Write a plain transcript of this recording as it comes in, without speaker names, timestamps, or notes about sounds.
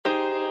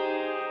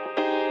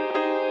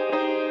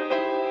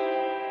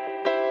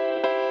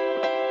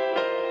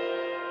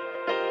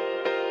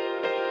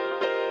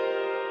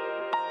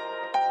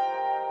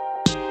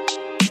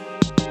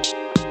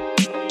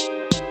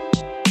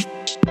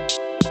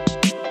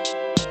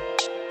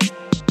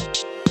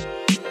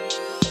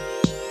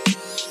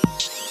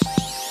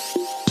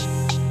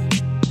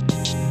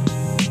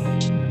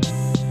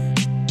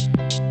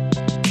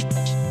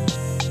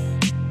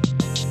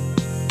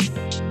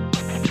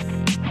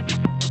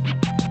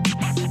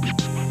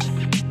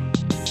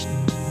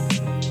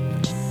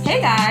Hey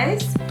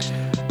guys.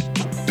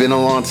 Been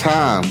a long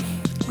time.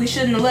 We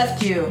shouldn't have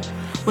left you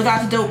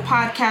without the dope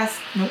podcast.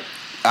 Nope.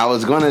 I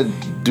was gonna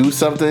do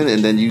something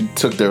and then you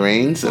took the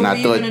reins, and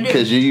I thought,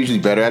 because you're usually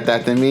better at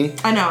that than me.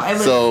 I know.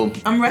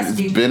 I'm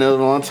rusty. It's been a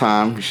long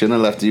time. We shouldn't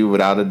have left you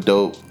without a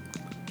dope.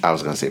 I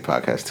was gonna say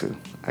podcast too,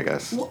 I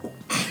guess.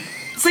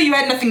 So you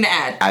had nothing to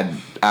add.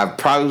 I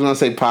probably was gonna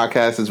say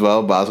podcast as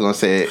well, but I was gonna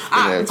say it.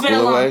 It's been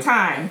a long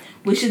time.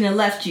 We shouldn't have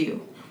left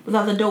you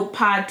without the dope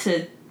pod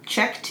to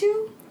check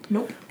to.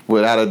 Nope.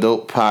 Without a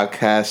dope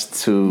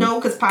podcast to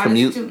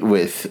commute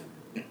with.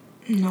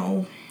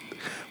 No.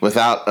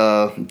 Without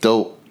a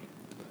dope,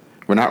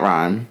 we're not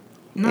rhyming.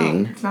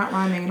 No, it's not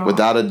rhyming at all.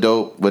 Without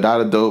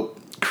a dope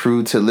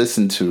crew to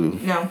listen to.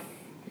 No.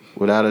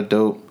 Without a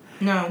dope.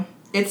 No.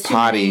 It's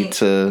potty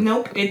to.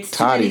 Nope. It's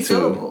too many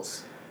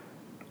syllables.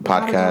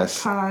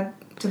 Podcast. Without a dope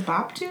pod to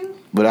bop to.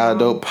 Without a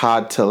dope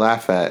pod to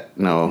laugh at.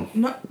 No.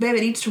 No, babe,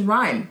 it needs to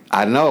rhyme.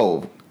 I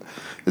know.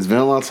 It's been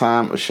a long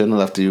time. I shouldn't have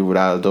left you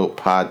without a dope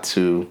pod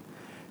to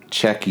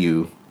check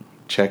you.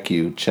 Check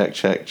you. Check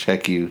you.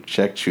 Check you.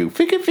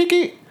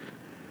 Ficky.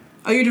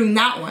 Oh, you're doing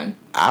that one?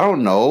 I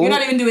don't know. You're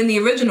not even doing the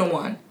original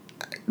one.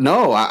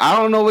 No, I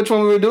don't know which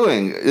one we were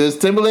doing. There's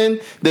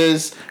Timbaland,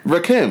 there's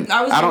Rakim.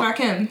 I was doing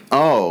Rakim.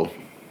 Oh.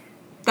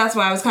 That's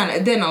why I was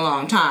it's been a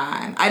long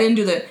time. I didn't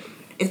do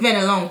it's been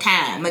a long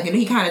time. Like,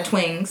 he kind of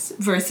twings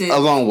versus... A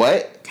long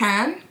what?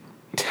 Time.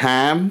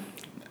 Time?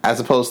 As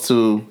opposed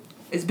to...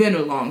 It's been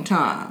a long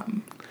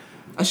time.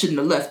 I shouldn't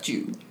have left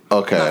you.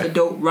 Okay. Without a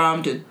dope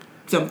rhyme to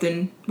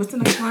something. What's the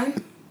next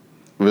line?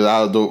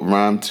 Without a dope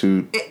rhyme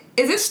to...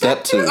 Is it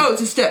step two? Oh,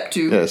 it's a step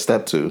two. Yeah,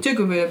 step two.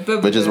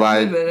 Which is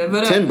why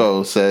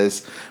Timbo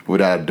says,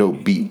 without a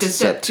dope beat,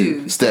 step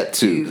two.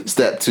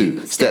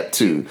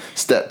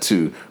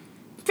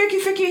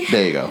 Fricky.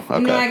 There you go.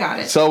 Okay. No, I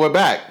got it. So we're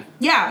back.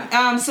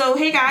 Yeah. So,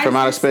 hey, guys. From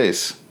outer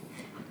space.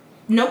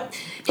 Nope.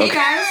 Hey,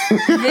 guys.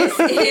 This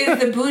is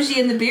the Bougie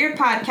and the Beard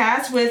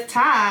podcast with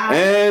Tai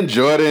and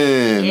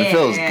Jordan. Yeah. It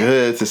feels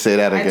good to say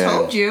that again. I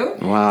told you.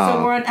 Wow.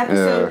 So we're on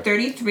episode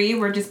 33.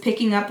 We're just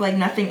picking up like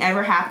nothing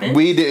ever happened.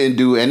 We didn't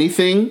do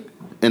anything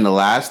in the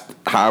last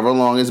however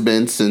long it's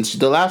been since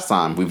the last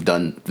time we've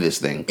done this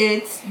thing.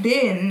 It's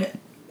been,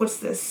 what's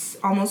this,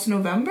 almost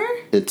November?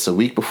 It's a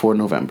week before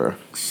November.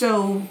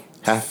 So,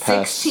 half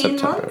past 16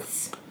 September.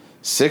 months?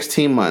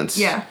 16 months.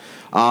 Yeah.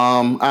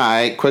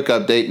 Alright, quick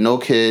update. No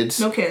kids.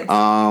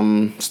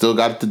 Still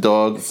got the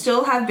dog.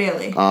 Still have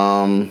Bailey.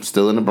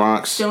 Still in the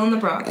Bronx.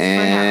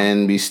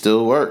 And we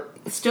still work.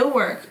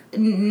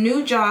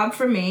 New job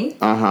for me.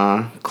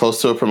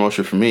 Close to a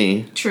promotion for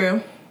me.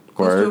 True.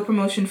 Close to a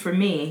promotion for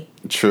me.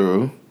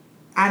 True.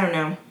 I don't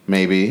know.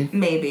 Maybe.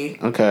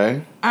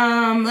 Okay.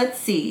 Let's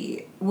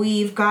see.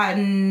 We've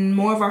gotten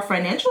more of our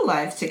financial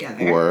lives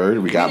together. Word.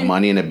 We got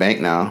money in the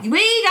bank now.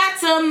 We got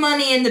some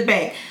money in the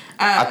bank.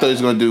 I thought he was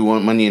going to do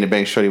one money in the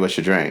bank, shorty, what's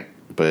your drink?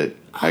 But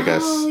I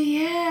guess,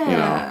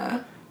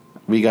 yeah.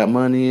 We got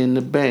money in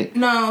the bank.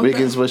 No.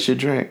 Wiggins, what's your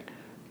drink?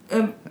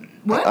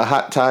 What? A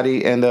hot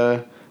toddy and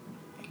a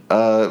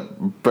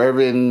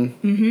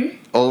bourbon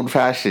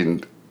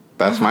old-fashioned.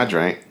 That's my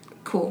drink.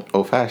 Cool.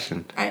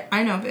 Old-fashioned.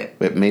 I know of it.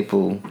 With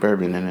maple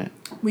bourbon in it.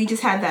 We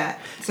just had that,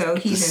 so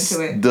he's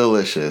into it.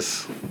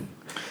 Delicious.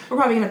 We're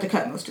probably going to have to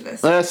cut most of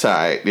this. That's all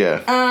right,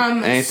 yeah.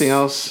 Anything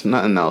else?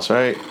 Nothing else,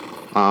 right?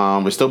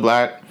 We're still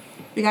black.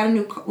 We got a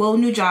new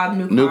job,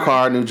 new car. New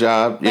car, new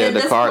job. But yeah,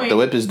 the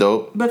whip is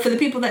dope. But for the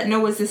people that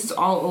know us, this is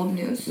all old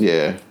news.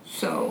 Yeah.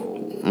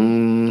 So.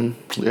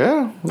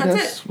 Yeah.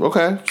 That's it.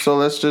 Okay, so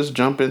let's just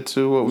jump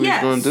into what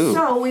we're going to do.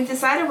 So we've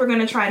decided we're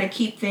going to try to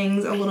keep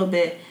things a little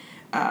bit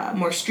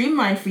more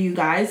streamlined for you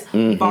guys,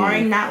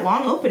 barring that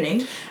long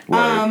opening.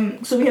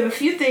 So we have a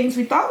few things.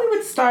 We thought we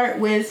would start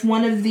with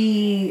one of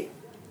the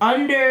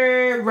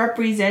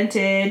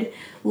underrepresented,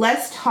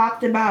 less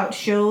talked about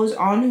shows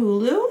on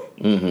Hulu.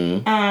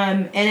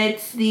 And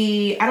it's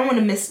I don't want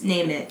to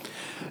misname it.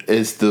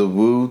 It's the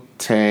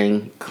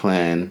Wu-Tang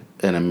Clan,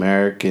 an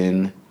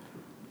American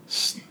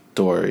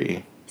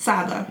story.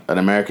 Saga. An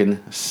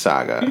American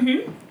saga.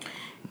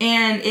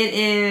 And it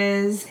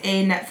is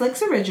a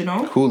Netflix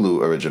original.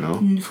 Hulu original.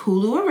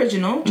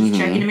 Just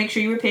checking to make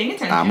sure you were paying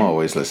attention. I'm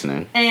always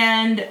listening.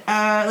 And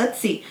let's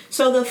see.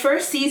 So the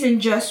first season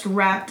just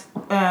wrapped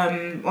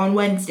on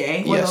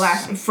Wednesday. Or the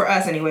last, for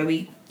us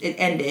anyway, it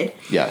ended.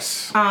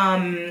 Yes.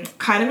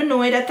 Kind of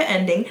annoyed at the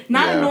ending.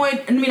 Annoyed.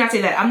 Let me not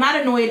say that. I'm not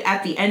annoyed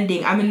at the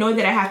ending. I'm annoyed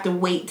that I have to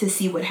wait to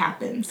see what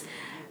happens.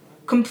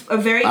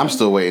 I'm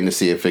still waiting to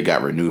see if it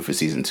got renewed for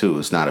season 2.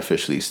 It's not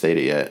officially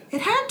stated yet.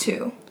 It had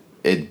to.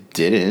 It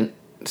didn't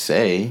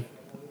say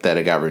that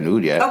it got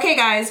renewed yet. Okay,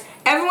 guys.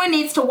 Everyone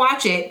needs to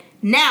watch it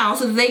now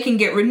so that they can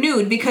get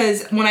renewed,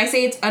 because when I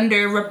say it's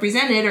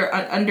underrepresented or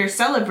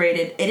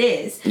under-celebrated, it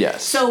is.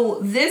 Yes. So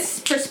this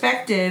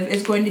perspective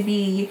is going to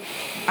be...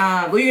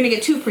 you're going to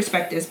get two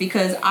perspectives,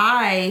 because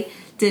I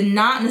did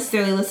not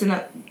necessarily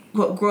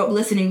grow up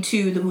listening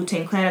to the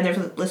Wu-Tang Clan. I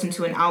never listened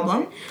to an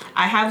album.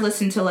 I have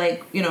listened to,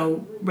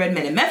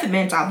 Redman and Method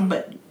Man's album,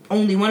 but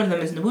only one of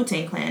them is the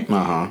Wu-Tang Clan.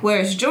 Uh-huh.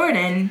 Whereas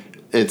Jordan...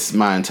 It's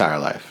my entire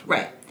life.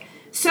 Right.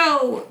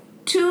 So,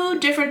 two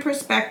different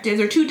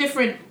perspectives, or two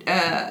different,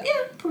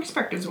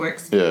 perspectives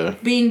works. Yeah.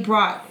 Being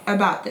brought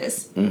about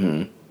this.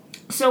 Mm-hmm.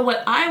 So,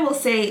 what I will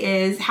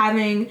say is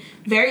having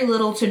very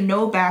little to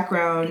no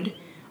background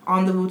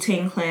on the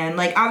Wu-Tang Clan.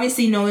 Like,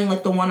 obviously knowing,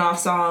 like, the one-off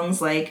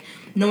songs, like,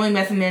 knowing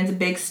Method Man's a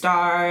big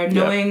star,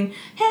 knowing,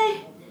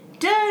 hey,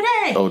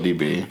 Dirty,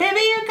 ODB. Baby,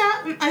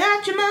 I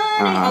got your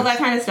money, all that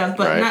kind of stuff,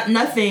 but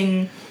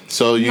nothing...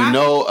 So you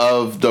know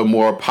of the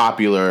more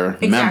popular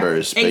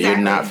members, but you're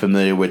not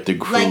familiar with the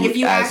crew like if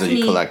you as ask a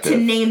me collective. to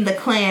name the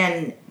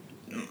clan,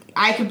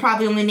 I could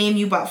probably only name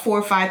you about 4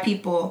 or 5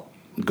 people.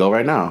 Go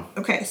right now.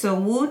 Okay, so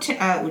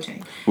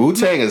Wu-Tang.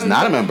 Wu-Tang is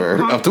not a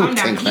member of the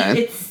Wu-Tang Clan.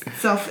 It's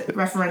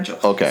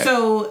self-referential. Okay.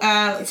 So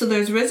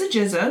there's RZA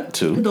Jizza.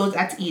 2. Those,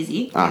 that's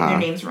easy. Their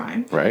names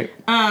rhyme. Right.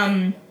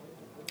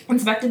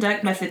 Inspector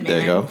Deck, Method Man.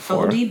 There you go.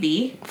 4.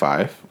 ODB.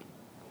 5.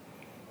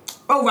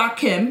 Oh,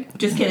 Rakim.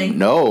 Just kidding.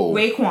 No.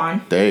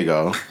 Raekwon. There you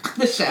go.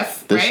 The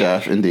chef. The right?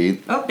 chef,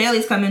 indeed. Oh,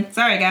 Bailey's coming.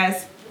 Sorry,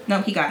 guys.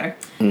 No, he got her.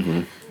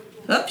 Mm-hmm.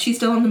 Oh, she's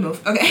still on the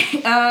move.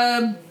 Okay.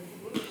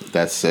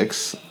 That's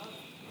 6.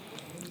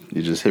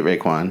 You just hit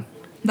Raekwon.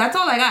 That's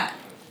all I got.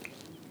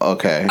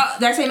 Okay.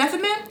 Did I say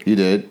Method Man? You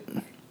did.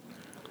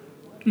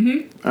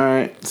 Mm-hmm. All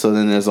right. So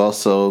then there's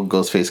also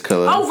Ghostface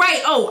Killer. Oh,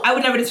 right. Oh, I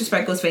would never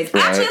disrespect Ghostface.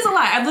 Right. Actually, that's a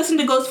lie. I've listened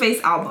to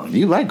Ghostface album.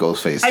 You like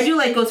Ghostface. I do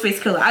like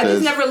Ghostface Killer. I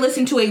just never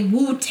listened to a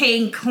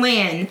Wu-Tang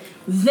Clan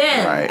as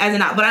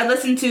an album. But I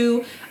listened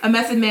to a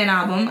Method Man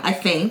album, I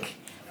think.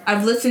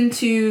 I've listened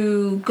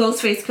to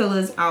Ghostface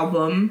Killer's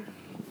album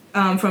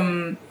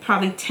from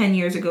probably 10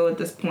 years ago at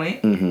this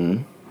point.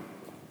 Mm-hmm.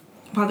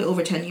 Probably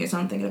over 10 years, so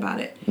I'm thinking about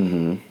it.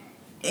 Mm-hmm.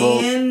 Well,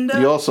 and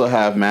you also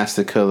have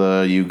Master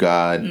Killer, You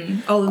God,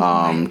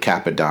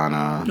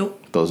 Capadonna.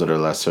 Nope. Those are the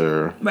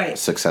lesser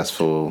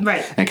successful.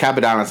 Right. And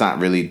Capadonna's not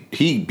really...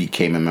 He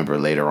became a member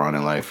later on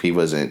in life. He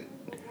wasn't...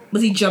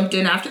 Was he jumped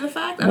in after the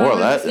fact? More or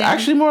less.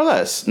 Actually, more or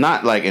less.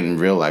 Not like in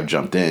real life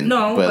jumped in.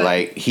 No, but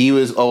like he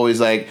was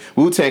always like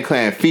Wu-Tang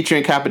Clan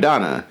featuring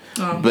Capadonna.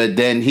 Oh. But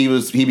then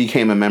he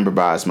became a member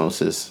by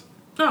osmosis.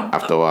 Oh.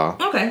 After a while.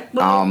 Okay.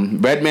 Well,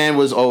 Redman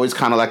was always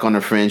kind of like on the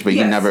fringe, but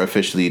he never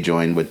officially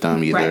joined with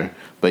them either. Right.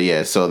 But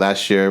yeah, so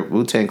that's your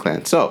Wu-Tang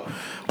Clan. So,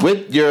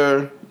 with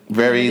your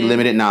very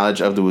limited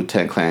knowledge of the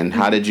Wu-Tang Clan,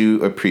 how did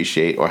you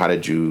appreciate or how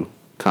did you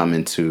come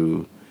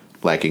into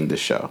liking the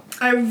show?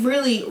 I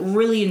really,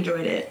 really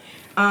enjoyed it.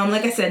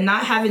 Like I said,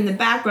 not having the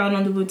background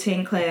on the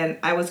Wu-Tang Clan,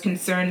 I was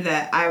concerned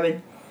that I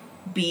would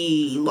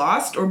be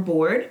lost or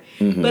bored.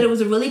 Mm-hmm. But it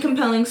was a really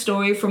compelling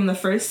story from the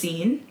first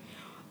scene.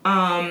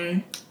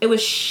 It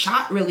was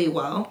shot really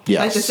well. Yes.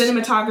 Like the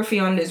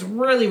cinematography on it is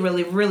really,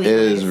 really, really It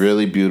nice. is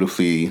really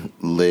beautifully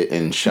lit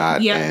and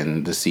shot,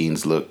 and the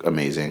scenes look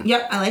amazing.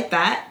 Yep, I like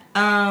that.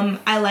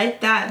 I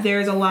like that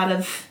there's a lot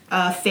of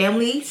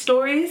family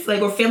stories,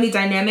 or family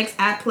dynamics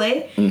at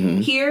play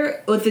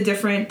here with the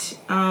different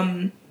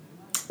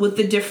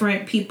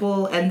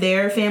people and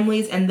their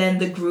families, and then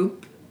the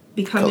group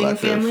becoming a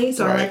family.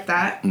 So I like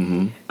that.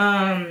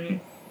 Mm-hmm.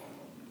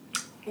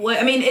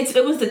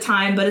 It was the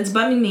time, but it's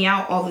bumming me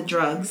out, all the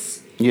drugs.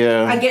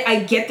 Yeah. I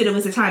get that it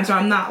was the time, so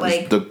I'm not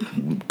like the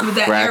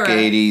crack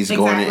 80s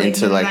going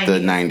into like the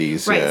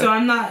 90s. Right. Yeah. So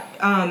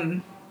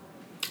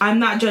I'm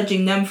not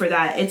judging them for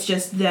that. It's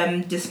just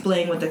them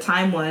displaying what the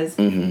time was.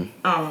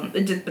 Mm-hmm.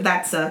 But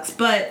that sucks.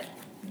 But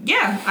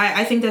yeah,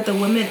 I think that the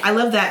women, I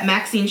love that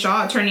Maxine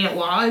Shaw, attorney at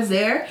law, is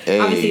there. Hey.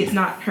 Obviously, it's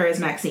not her as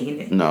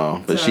Maxine.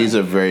 No, but she's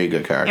a very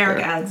good character.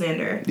 Erica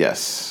Alexander.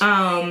 Yes.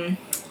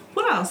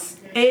 What else?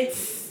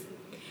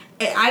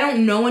 I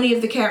don't know any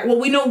of the characters.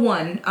 Well, we know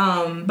one,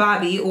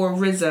 Bobby or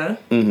RZA.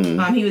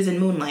 Mm-hmm. He was in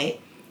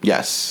Moonlight.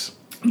 Yes.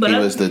 But he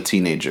was the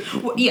teenager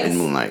in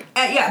Moonlight.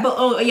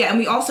 And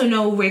we also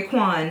know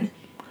Raekwon.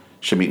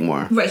 Shameik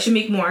Moore. Right,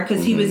 Shameik Moore,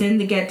 because he was in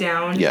The Get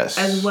Down. Yes.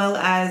 As well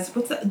as,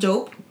 what's that?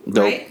 Dope.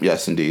 Right?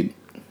 Yes, indeed.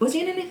 Was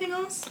he in anything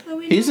else that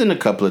we know? He's in a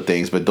couple of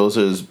things, but those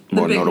are his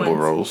more notable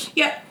roles.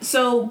 Yeah.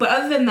 So, but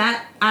other than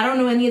that, I don't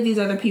know any of these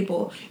other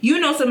people. You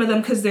know some of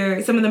them because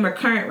some of them are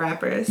current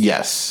rappers.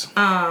 Yes.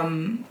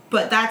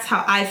 But that's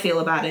how I feel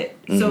about it.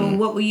 Mm-hmm. So,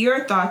 what were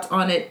your thoughts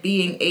on it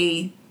being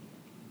a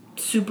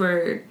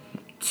super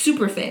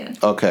fan?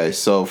 Okay,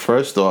 so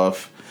first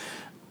off,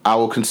 I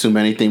will consume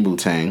anything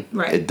Wu-Tang.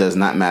 Right. It does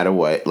not matter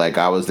what. Like,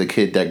 I was the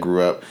kid that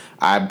grew up.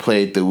 I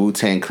played the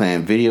Wu-Tang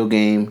Clan video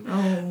game.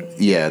 Oh.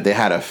 Yeah, they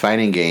had a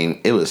fighting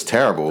game. It was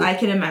terrible. I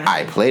can imagine.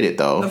 I played it,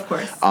 though. Of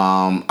course.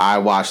 I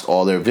watched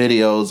all their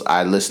videos.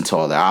 I listened to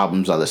all their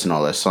albums. I listened to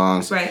all their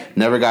songs. Right.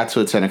 Never got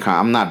to attend a concert.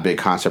 I'm not a big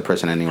concert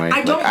person anyway.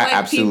 I don't like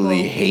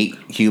absolutely people. hate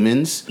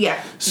humans.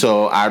 Yeah.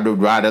 So I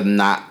would rather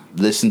not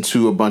listen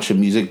to a bunch of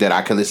music that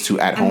I can listen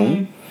to at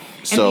home.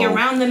 So, and be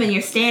around them, and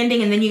you're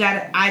standing, and then you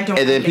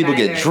and then people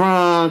get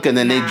drunk, and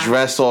then they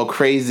dress all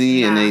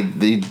crazy, and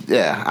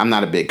I'm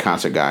not a big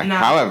concert guy. Nah.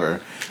 However,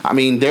 I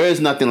mean, there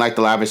is nothing like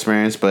the live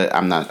experience, but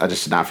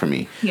just not for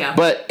me. Yeah.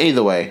 But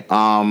either way,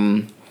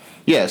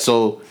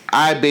 so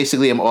I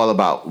basically am all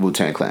about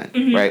Wu-Tang Clan,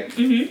 right?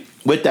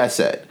 Mm-hmm. With that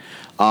said,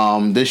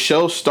 this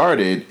show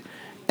started,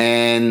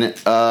 And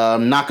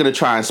I'm not gonna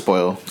try and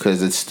spoil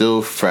because it's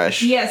still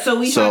fresh. Yeah, so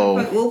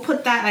we'll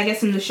put that, I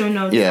guess, in the show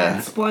notes.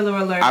 Yeah. Spoiler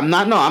alert. I'm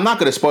not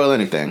gonna spoil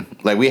anything.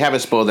 Like, we haven't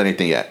spoiled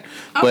anything yet.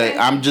 Okay.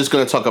 But I'm just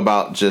gonna talk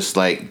about just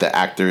like the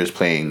actors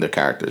playing the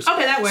characters.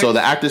 Okay, that works. So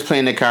the actors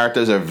playing the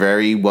characters are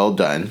very well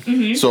done.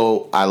 Mm-hmm.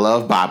 So I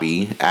love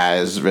Bobby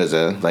as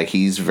RZA. Like,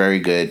 he's very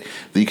good.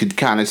 You could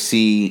kind of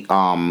see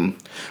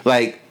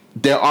like,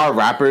 there are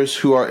rappers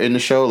who are in the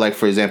show. Like,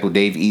 for example,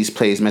 Dave East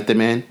plays Method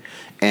Man.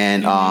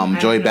 And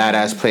Joey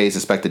Badass plays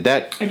Inspector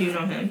Deck. I do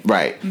know him.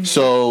 Right. Mm-hmm.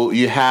 So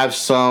you have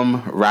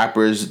some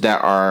rappers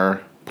that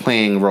are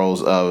playing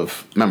roles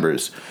of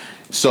members.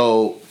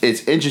 So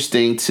it's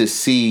interesting to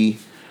see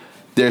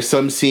there's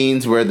some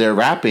scenes where they're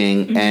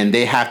rapping and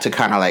they have to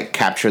kind of like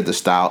capture the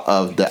style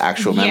of the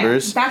actual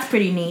members. That's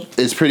pretty neat.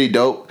 It's pretty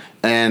dope.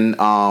 And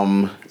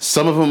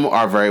some of them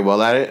are very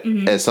well at it.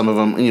 Mm-hmm. And some of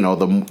them, you know,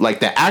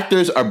 the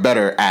actors are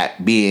better at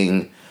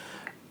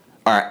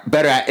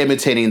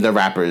imitating the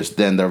rappers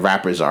than the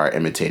rappers are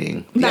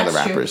imitating the other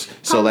rappers. True.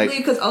 So probably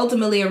because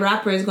ultimately a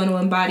rapper is going to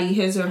embody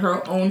his or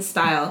her own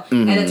style,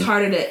 and it's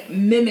harder to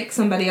mimic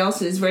somebody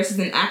else's versus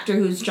an actor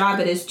whose job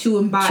it is to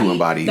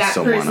embody that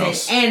person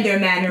else. And their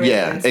mannerisms.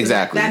 Yeah,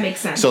 exactly. That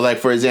makes sense. So, like,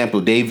 for example,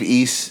 Dave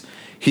East,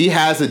 he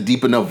has a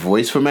deep enough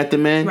voice for Method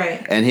Man.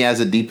 Right. And he has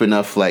a deep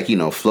enough, like, you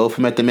know, flow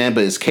for Method Man,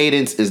 but his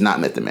cadence is not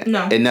Method Man.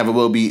 No. It never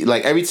will be.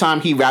 Like, every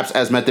time he raps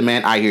as Method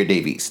Man, I hear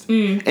Dave East.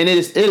 And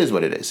it is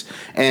what it is.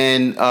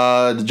 And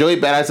Joey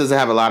Badass doesn't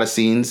have a lot of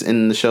scenes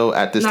in the show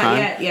at this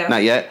time.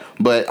 Not yet.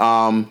 But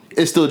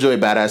it's still Joey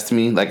Badass to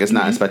me. Like, it's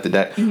not Inspector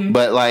Deck.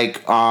 But,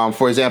 like,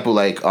 for example,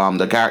 like,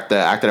 the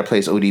actor that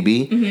plays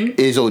ODB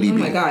is ODB. Oh,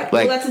 my God.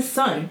 Like, well, that's his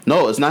son.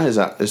 No, it's not his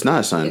son.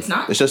 It's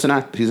not? It's just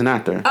he's an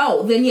actor.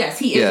 Oh, then yes,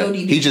 he is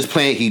ODB. He just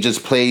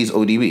plays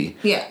ODB.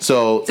 Yeah.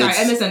 So sorry,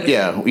 I misunderstood.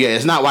 Yeah,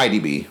 it's not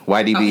YDB.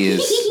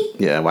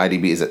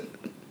 YDB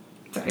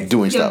is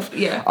doing stuff.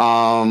 Yeah.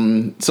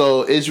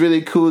 So it's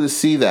really cool to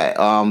see that.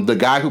 The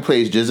guy who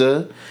plays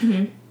GZA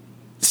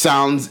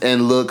sounds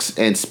and looks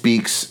and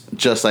speaks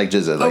just like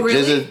GZA. Like,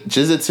 really?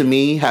 GZA to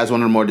me has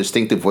one of the more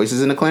distinctive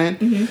voices in the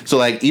clan. So,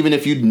 like, even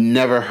if you'd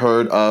never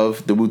heard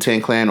of the Wu-Tang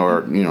Clan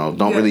or, you know,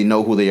 don't really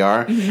know who they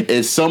are,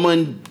 if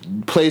someone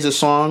plays a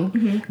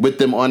song with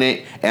them on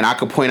it, and I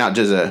could point out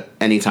GZA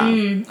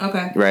anytime.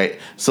 Okay. Right?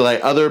 So,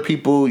 like, other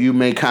people,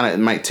 it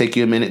might take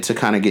you a minute to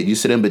kind of get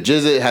used to them, but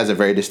GZA has a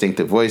very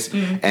distinctive voice,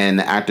 and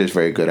the actor is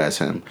very good as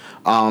him.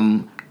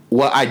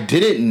 What I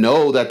didn't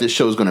know that this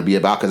show was going to be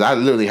about, because I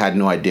literally had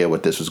no idea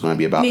what this was going to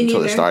be about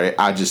until it started.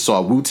 I just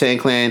saw Wu-Tang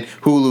Clan,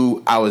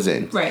 Hulu, I was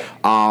in. Right.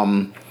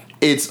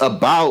 It's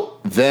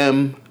about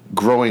them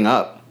growing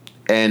up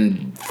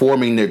and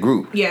forming their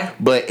group. Yeah.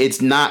 But it's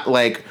not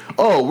like,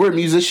 oh, we're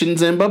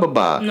musicians and blah, blah,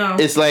 blah. No.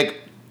 It's like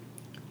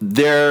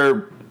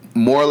they're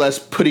more or less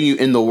putting you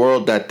in the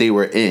world that they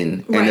were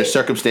in and the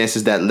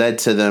circumstances that led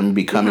to them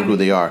becoming who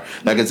they are.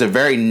 Like, it's a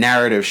very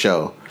narrative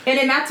show.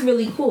 And that's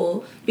really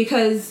cool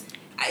because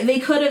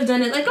they could have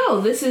done it like, oh,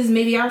 this is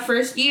maybe our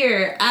first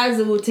year as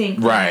a Wu-Tang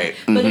Clan. Right.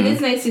 But it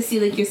is nice to see,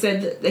 like you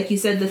said,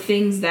 the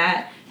things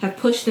that have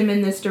pushed them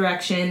in this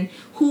direction.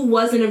 Who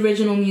was an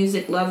original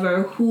music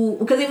lover?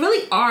 Because they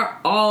really are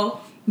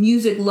all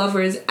music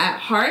lovers at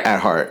heart. At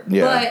heart,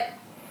 yeah.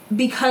 But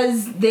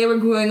because they were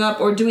growing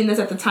up or doing this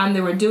at the time they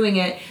were doing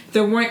it,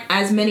 there weren't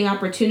as many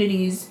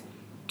opportunities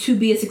to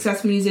be a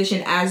successful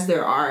musician as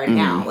there are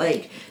now.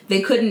 Like,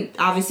 they couldn't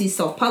obviously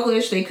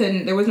self-publish.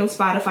 There was no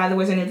Spotify. There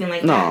wasn't anything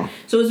like that.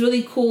 So it was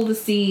really cool to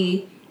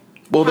see.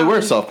 Well, they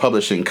were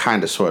self-publishing,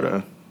 kind of, sort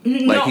of.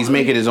 Like, he's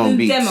making his own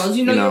beats. Demos,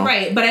 you're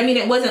right. But I mean,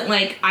 it wasn't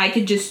like I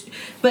could just.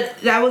 But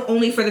that was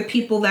only for the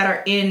people that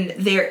are in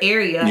their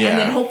area, and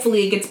then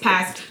hopefully it gets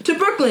passed to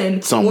Brooklyn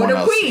or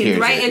to Queens,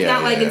 right? It's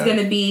not like it's going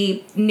to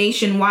be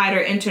nationwide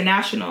or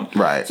international,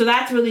 right? So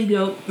that's really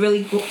dope.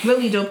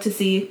 Really dope to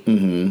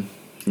see.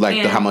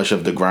 Like, how much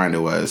of the grind it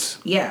was.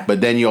 Yeah.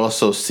 But then you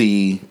also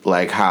see,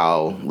 like,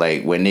 how,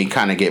 like, when they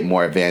kind of get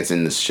more advanced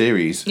in the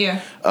series,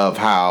 of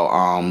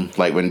how,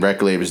 like, when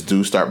record labels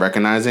do start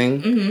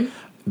recognizing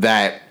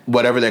that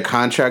whatever their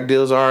contract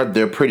deals are,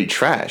 they're pretty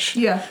trash.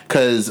 Yeah.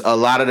 Because a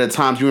lot of the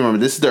times, you remember,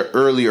 this is the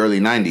early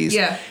 90s.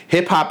 Yeah.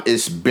 Hip-hop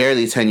is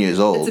barely 10 years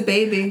old. It's a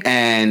baby.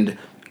 And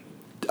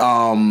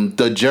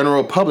the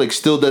general public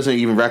still doesn't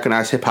even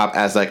recognize hip hop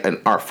as like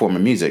an art form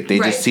of music. They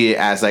just see it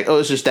as like, oh,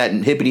 it's just that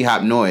hippity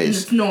hop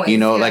noise. It's noise. You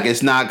know, like,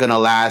 it's not gonna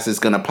last. It's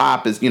gonna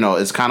pop. It's, you know,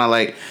 it's kind of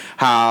like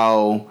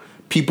how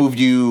people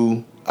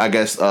view, I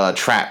guess,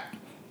 trap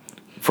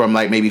from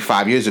like maybe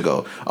 5 years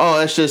ago. Oh,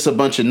 it's just a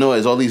bunch of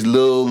noise. All these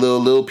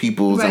little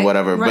peoples and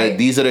whatever. But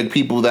these are the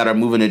people that are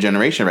moving the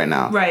generation right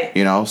now. Right.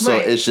 You know, so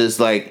it's just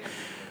like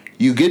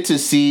you get to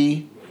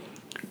see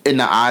in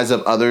the eyes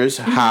of others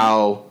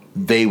how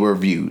they were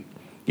viewed,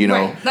 you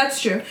know? Right,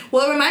 that's true.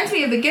 Well, it reminds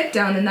me of the Get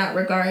Down in that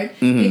regard,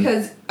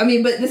 because, I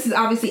mean, but this is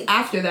obviously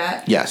after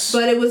that. Yes.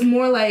 But it was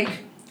more like,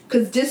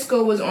 because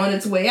disco was on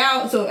its way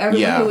out, so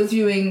everyone who was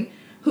viewing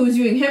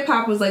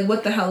hip-hop was like,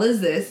 what the hell is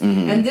this?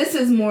 And this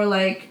is more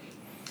like,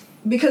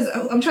 because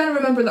I'm trying to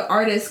remember the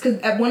artist, because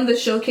at one of the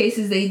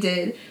showcases they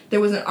did, there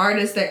was an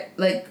artist that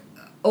like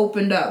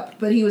opened up,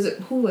 but he was,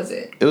 who was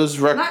it? It was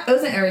it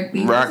wasn't Eric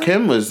B.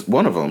 Rakim was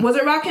one of them. Was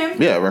it Rakim?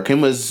 Yeah,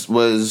 Rakim was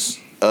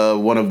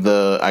one of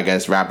the, I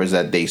guess, rappers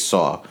that they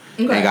saw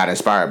and got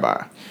inspired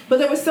by. But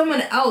there was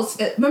someone else.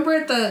 Remember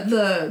at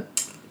the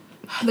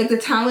like the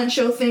talent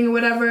show thing or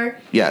whatever?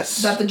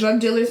 Yes. That the drug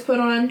dealers put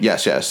on?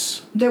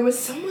 Yes. There was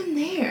someone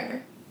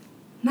there.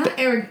 Not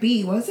Eric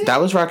B, was it?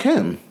 That was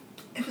Rakim.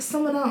 It was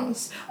someone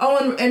else.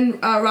 Oh,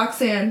 and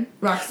Roxanne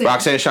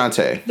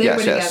Shante. They were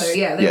together.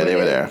 Yeah, they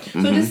were there.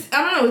 Mm-hmm. So just,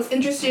 I don't know, it's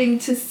interesting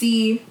to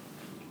see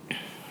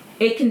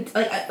it can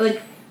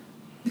like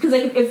because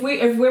like if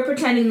we're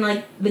pretending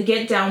like the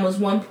Get Down was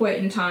one point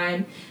in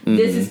time,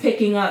 this is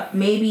picking up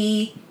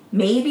maybe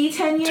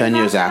 10 years 10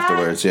 years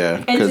afterwards, yeah.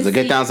 Because the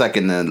Get Down's like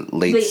in the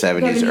late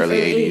 70s,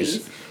 early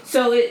 80s.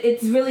 So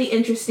it's really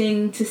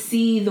interesting to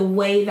see the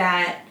way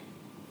that,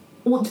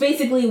 well,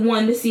 basically,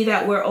 one, to see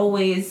that we're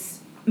always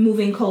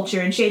moving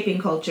culture and shaping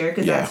culture,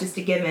 because that's just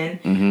a given.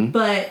 Mm-hmm.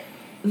 But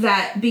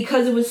that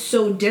because it was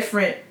so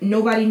different,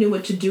 nobody knew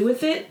what to do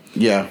with it.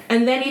 Yeah.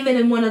 And then even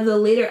in one of the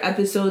later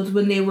episodes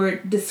when they were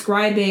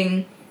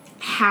describing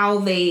how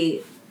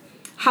the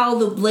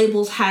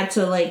labels had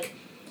to like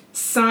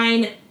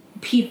sign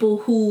people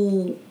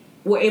who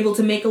were able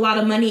to make a lot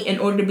of money in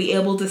order to be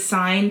able to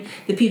sign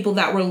the people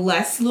that were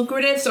less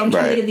lucrative. So I'm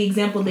trying to think of the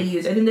example they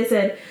used. I think they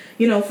said,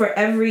 for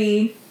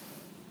every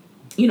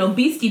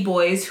Beastie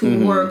Boys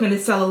who were going to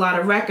sell a lot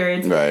of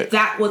records. Right.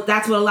 That's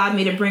what allowed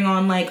me to bring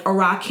on like a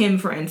Rakim,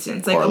 for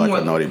instance, like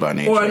a Naughty by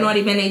Nature, or a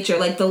Naughty by Nature,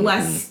 like the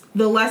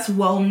less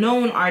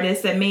well-known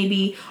artists that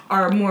maybe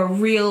are more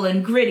real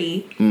and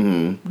gritty.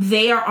 Mm-hmm.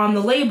 They are on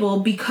the label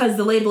because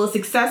the label is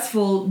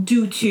successful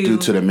due to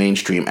the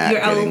mainstream act,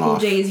 your LL Cool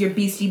J's, your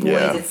Beastie Boys,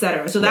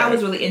 etc. So that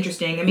was really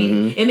interesting. I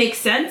mean, it makes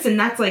sense, and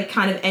that's like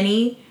kind of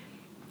any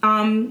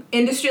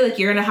industry. Like,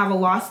 you're gonna have a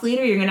loss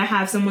leader, you're gonna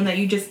have someone that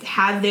you just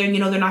have there, and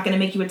they're not gonna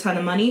make you a ton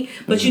of money,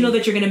 but you know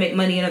that you're gonna make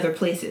money in other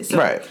places. So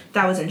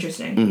that was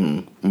interesting.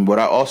 Mm-hmm. What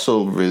I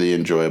also really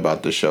enjoy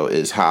about the show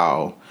is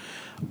how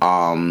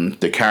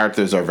the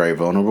characters are very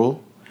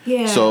vulnerable.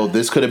 Yeah. So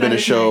this could have been a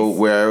show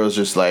where it was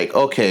just like,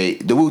 okay,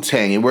 the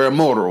Wu-Tang, and we're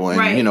immortal,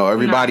 and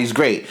everybody's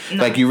great.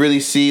 No. Like, you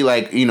really see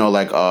like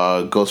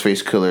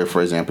Ghostface Killer,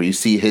 for example. You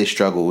see his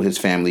struggle, his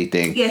family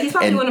thing. Yeah, he's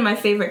probably one of my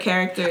favorite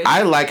characters.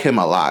 I like him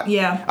a lot.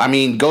 Yeah. I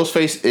mean,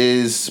 Ghostface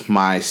is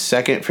my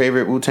second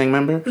favorite Wu-Tang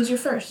member. Who's your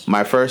first?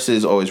 My first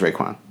is always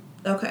Raekwon.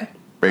 Okay.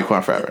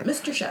 Raekwon forever.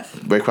 Mr. Chef.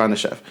 Raekwon the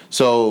Chef.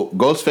 So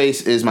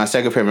Ghostface is my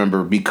second favorite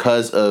member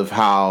because of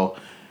how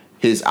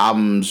his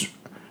albums,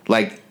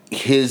 like,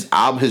 his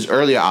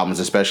earlier albums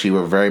especially,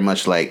 were very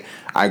much like,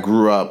 I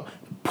grew up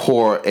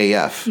poor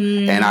AF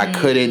and I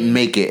couldn't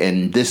make it,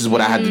 and this is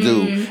what I had to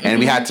do, and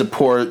we had to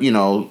pour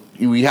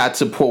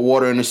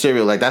water in the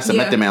cereal. Like, that's a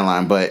Method Man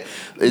line, but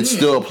it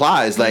still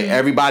applies. Like,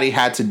 everybody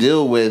had to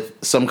deal with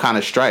some kind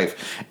of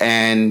strife,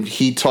 and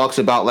he talks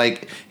about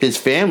like his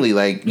family.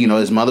 Like,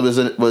 his mother was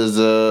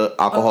a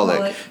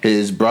alcoholic.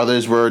 His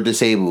brothers were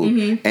disabled,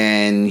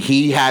 and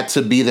he had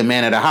to be the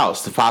man of the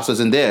house. The pops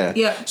wasn't there,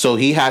 so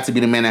he had to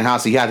be the man of the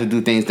house. He had to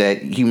do things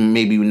that he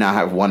maybe would not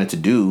have wanted to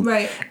do,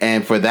 right?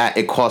 And for that,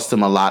 it cost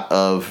him a lot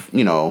of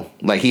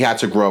like, he had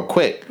to grow up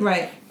quick,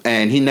 right?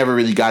 And he never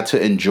really got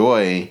to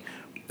enjoy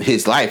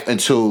his life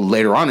until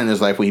later on in his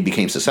life when he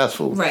became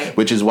successful. Right.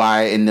 Which is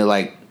why in the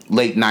like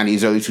late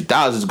 90s, early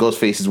 2000s,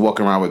 Ghostface is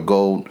walking around with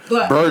gold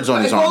birds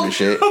on his arm and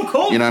shit.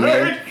 You know what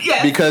I mean?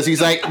 Yes. Because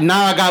he's like,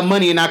 now I got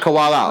money and I can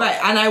wall out. Right,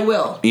 and I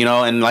will.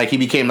 And like, he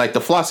became like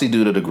the flossy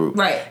dude of the group.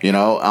 Right.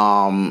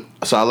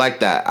 So I like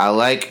that. I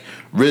like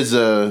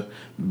RZA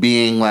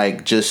being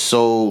like, just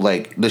so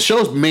like, the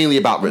show's mainly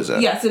about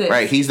RZA. Yes, it is.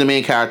 Right? He's the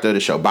main character of the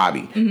show,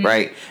 Bobby. Mm-hmm.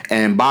 Right?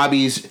 And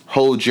Bobby's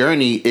whole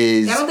journey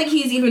is, I don't think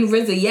he's even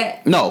RZA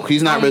yet. No,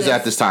 he's not RZA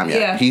at this time yet.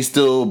 Yeah. He's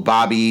still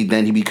Bobby,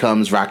 then he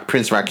becomes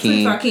Prince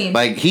Rakeem.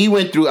 Like, he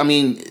went through, I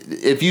mean,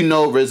 if you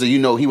know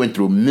RZA, he went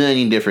through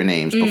many different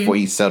names before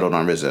he settled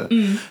on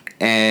RZA.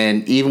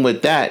 And even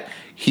with that,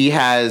 he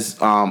has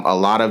a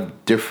lot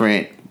of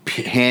different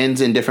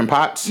hands in different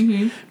pots,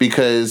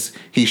 because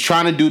he's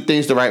trying to do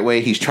things the right way.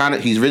 He's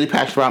really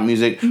passionate about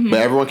music, but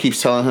everyone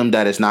keeps telling him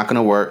that it's not going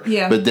to work.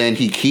 Yeah. But then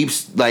he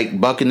keeps like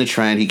bucking the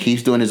trend. He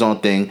keeps doing his own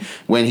thing.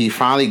 When he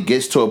finally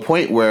gets to a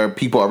point where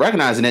people are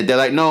recognizing it, they're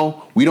like,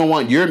 no, we don't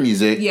want your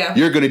music. Yeah.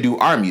 You're going to do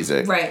our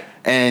music. Right.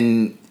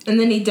 And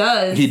then he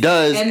does.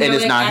 And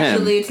it's like, not him.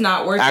 Actually, it's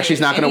not working. Actually,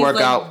 it's not going to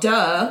work out.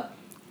 Duh.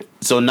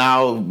 So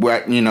now we're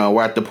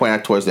at the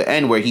point towards the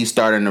end where he's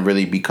starting to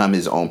really become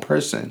his own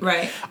person.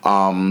 Right.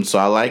 So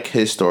I like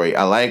his story.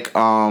 I like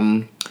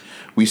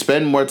we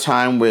spend more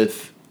time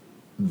with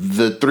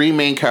the three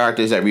main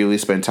characters that we really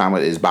spend time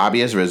with is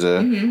Bobby as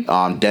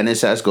RZA,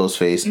 Dennis as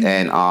Ghostface,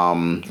 and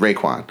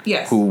Raekwon.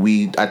 Yes.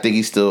 Who I think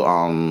he's still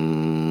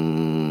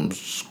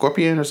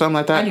Scorpion or something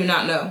like that. I do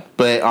not know.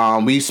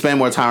 But we spend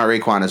more time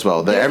with Raekwon as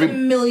well. There's a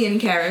million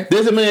characters.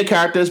 There's a million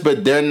characters,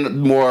 but they're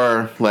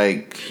more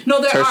like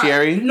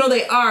tertiary. No,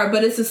 they are.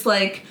 But it's just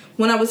like,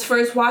 when I was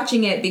first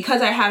watching it,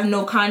 because I have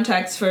no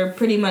context for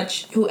pretty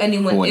much who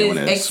anyone is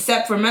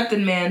except for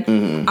Method Man,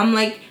 I'm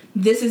like,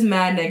 this is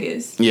mad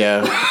niggas.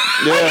 Yeah.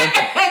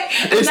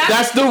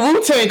 That's the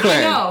Wu-Tang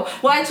Clan. I know.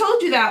 Well, I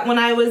told you that when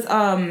I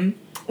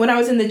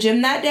was in the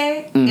gym that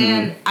day,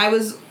 and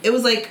it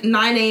was like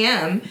 9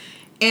 a.m.,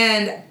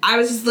 and I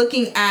was just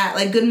looking at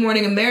like Good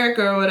Morning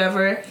America or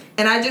whatever,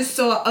 and I just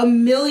saw a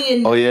million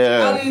people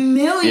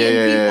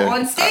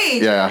on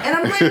stage. And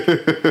I'm like,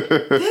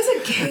 there's a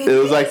gay.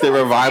 It was like the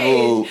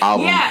revival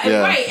album.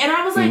 Right. And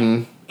I was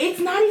like, it's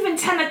not even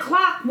 10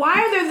 o'clock. Why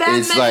are there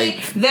that many?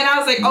 Like, then I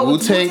was like, oh,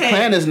 Wu-Tang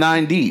Clan is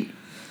 9 deep.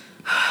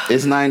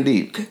 It's 9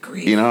 deep. Good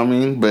grief. You know what I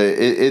mean? But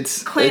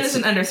it's Clan is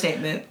an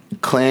understatement.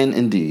 Clan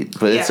indeed.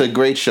 But it's a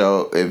great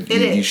show.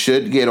 You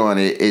should get on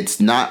it. It's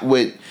not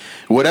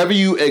whatever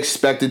you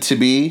expect it to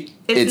be.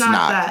 It's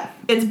not that.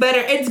 It's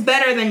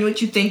better than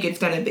what you think it's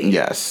gonna be.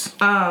 Yes.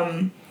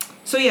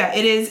 So yeah,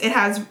 it is. It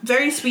has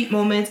very sweet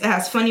moments. It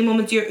has funny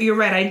moments. You're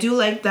right. I do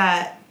like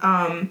that.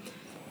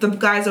 The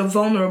guys are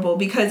vulnerable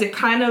because it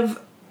kind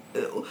of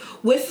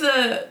with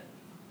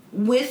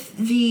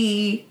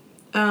the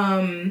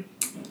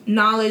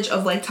knowledge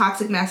of like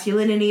toxic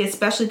masculinity,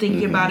 especially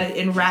thinking about it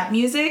in rap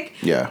music.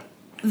 Yeah.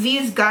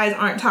 These guys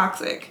aren't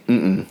toxic.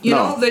 You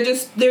know,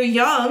 they're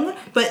young,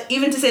 but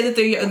even to say that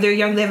they're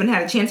young, they haven't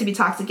had a chance to be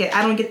toxic yet.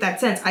 I don't get that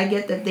sense. I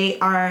get that they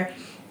are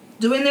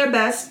doing their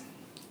best.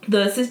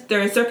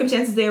 Their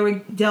circumstances they were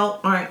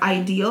dealt aren't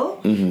ideal.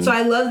 So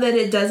I love that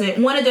it doesn't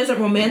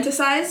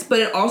romanticize, but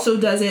it also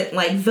doesn't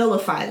like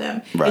vilify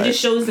them. Right. It just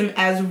shows them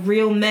as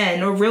real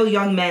men or real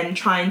young men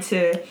trying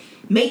to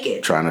make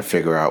it. Trying to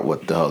figure out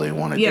what the hell they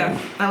want to do. Yeah,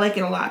 I like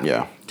it a lot.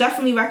 Yeah.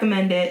 Definitely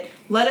recommend it.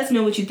 Let us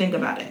know what you think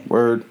about it.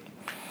 Word.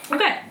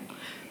 Okay,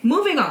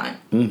 moving on.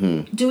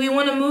 Do we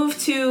want to move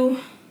to...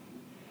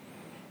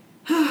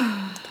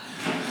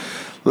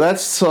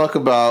 Let's talk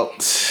about...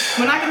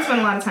 We're not going to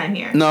spend a lot of time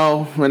here.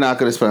 No, we're not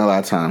going to spend a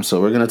lot of time.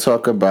 So we're going to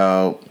talk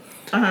about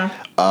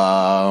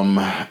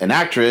an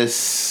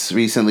actress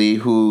recently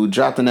who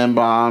dropped an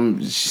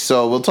N-bomb.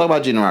 So we'll talk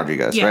about Gina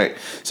Rodriguez, right?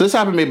 So this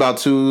happened maybe about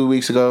 2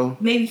 weeks ago.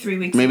 Maybe 3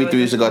 weeks maybe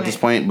 3 weeks ago at this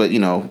point. But, you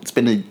know, it's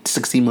been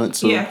 16 months.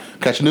 So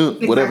catching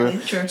up, whatever.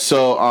 True.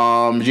 So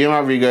Gina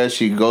Rodriguez,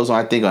 she goes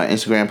on, I think, on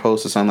Instagram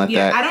posts or something like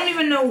that. I don't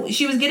even know.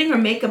 She was getting her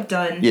makeup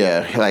done.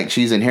 Yeah, like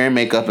she's in hair and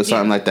makeup or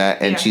something like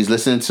that. And she's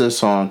listening to a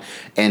song.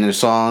 And the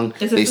song,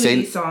 it's a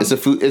Fuji song.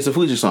 It's a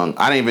Fuji song.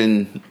 I didn't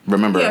even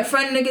remember. Yeah,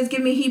 front niggas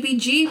give me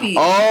heebie-jeebies.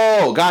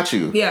 Oh, got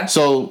you. Yeah.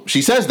 So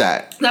she says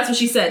that. That's what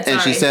she said. Sorry.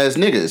 And she says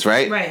niggas,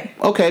 right? Right.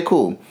 Okay,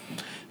 cool.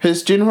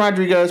 His Gina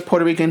Rodriguez,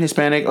 Puerto Rican,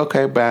 Hispanic.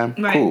 Okay, bam,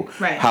 cool.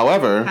 Right.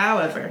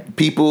 However,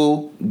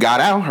 people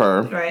got at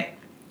her. Right.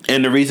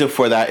 And the reason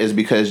for that is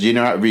because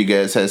Gina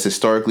Rodriguez has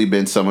historically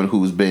been someone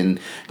who's been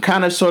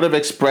kind of sort of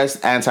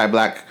expressed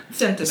anti-black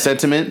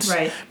sentiments.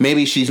 Right.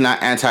 Maybe she's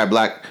not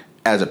anti-black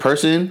as a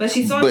person, but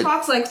she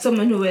talks like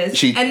someone who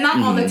is, and not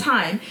all the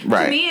time.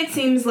 Right. To me, it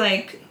seems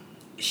like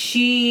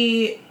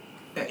she.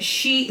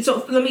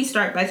 So let me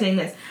start by saying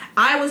this: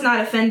 I was not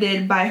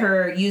offended by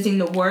her using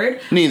the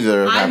word.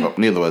 Neither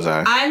was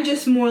I. I'm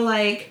just more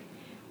like,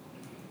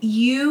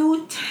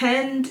 you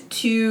tend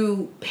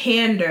to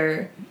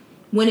pander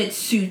when it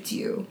suits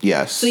you.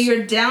 Yes. So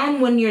you're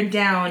down when you're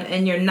down,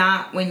 and you're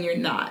not when you're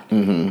not.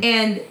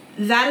 And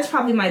that is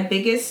probably my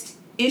biggest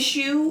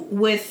issue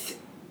with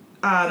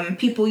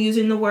people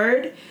using the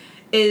word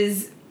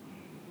is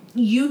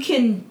you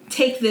can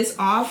take this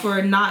off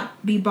or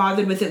not be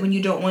bothered with it when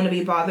you don't want to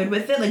be bothered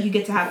with it. Like, you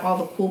get to have all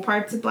the cool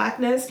parts of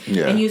blackness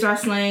and use our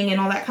slang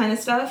and all that kind of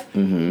stuff.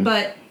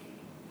 But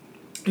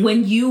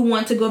when you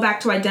want to go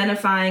back to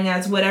identifying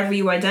as whatever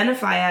you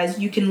identify as,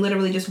 you can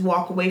literally just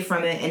walk away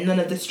from it and none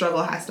of the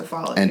struggle has to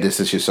follow and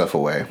distance yourself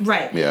away.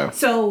 Right. Yeah.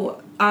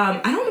 So,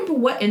 I don't remember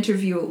what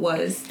interview it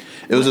was.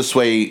 It was a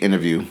Sway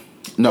interview.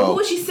 No. Who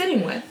was she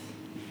sitting with?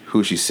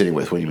 Who she's sitting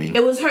with? What do you mean?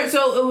 It was her.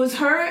 So it was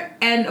her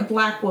and a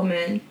black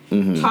woman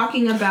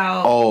talking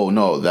about. Oh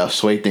no, the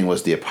Sway thing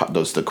was the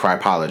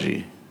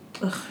crypology.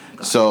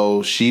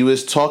 So she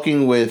was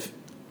talking with.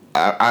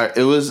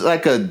 It was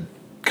like a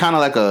kind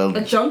of like a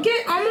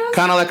junket almost.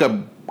 Kind of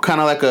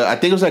like a. I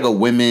think it was like a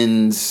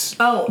women's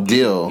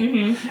deal,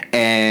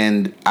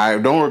 and I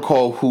don't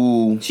recall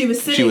who she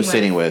was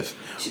sitting with.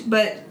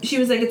 But she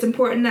was like, it's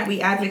important that we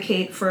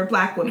advocate for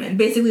black women.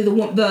 Basically,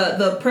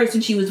 the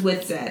person she was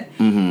with said.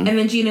 And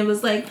then Gina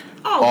was like,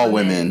 all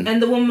women.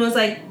 And the woman was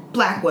like,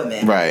 black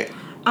women. Right.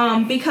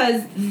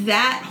 Because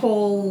that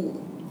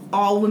whole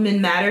all women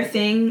matter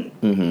thing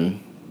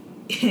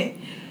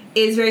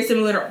is very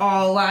similar to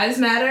all lives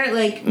matter.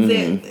 Like,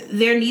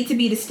 there need to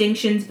be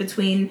distinctions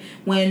between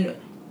when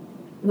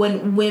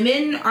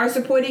women are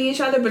supporting each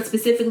other, but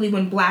specifically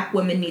when black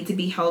women need to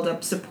be held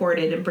up,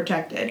 supported, and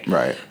protected.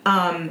 Right.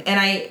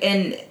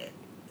 And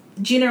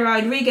Gina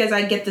Rodriguez,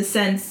 I get the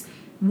sense,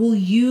 will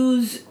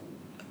use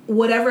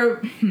whatever,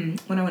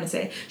 what I want to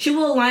say. She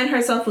will align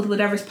herself with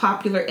whatever's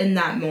popular in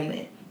that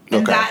moment.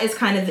 And that is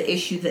kind of the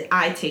issue that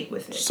I take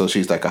with it. So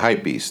she's like a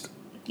hype beast.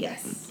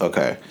 Yes.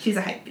 Okay. She's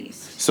a hype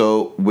beast.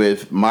 So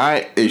with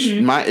my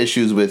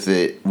issues with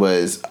it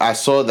was I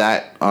saw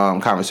that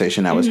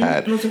conversation that was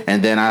had,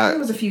 and then it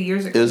was a few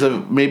years ago. It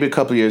was maybe a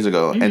couple years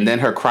ago, and then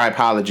her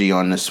crypology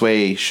on the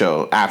Sway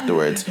show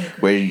afterwards,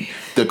 where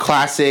the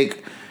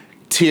classic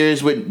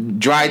tears with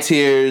dry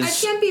tears.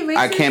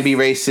 I can't be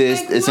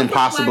racist. Like, it's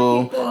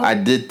impossible. I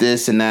did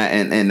this and that,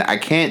 and I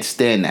can't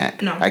stand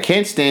that. No. I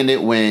can't stand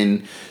it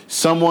when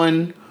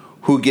someone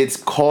who gets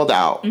called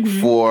out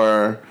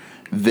for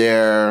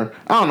their,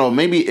 I don't know,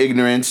 maybe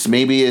ignorance,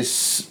 maybe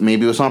it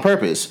was on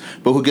purpose,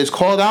 but who gets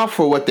called out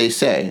for what they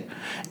say,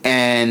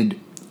 and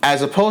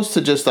as opposed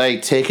to just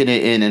like taking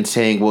it in and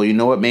saying, well, you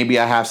know what, maybe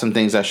I have some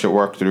things I should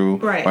work through,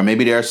 right, or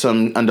maybe there are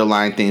some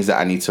underlying things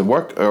that I need to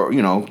work or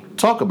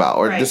talk about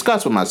or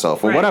discuss with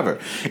myself or whatever.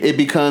 It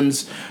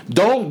becomes,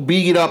 don't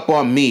beat up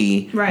on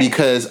me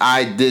because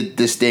I did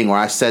this thing or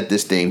I said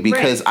this thing,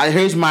 because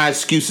here's my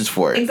excuses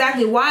for it.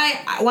 Exactly.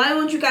 Why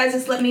won't you guys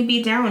just let me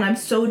be down? I'm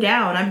so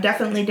down. I'm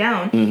definitely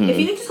down. If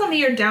you can just tell me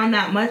you're down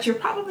that much, you're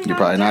probably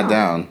not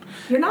down.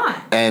 You're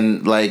not.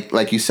 And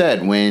like you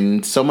said,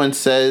 when someone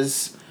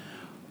says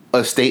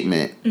a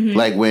statement,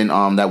 like when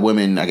that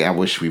woman, I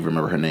wish we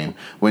remember her name,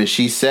 when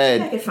she said,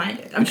 I could find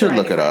it. I'm sure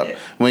look it up.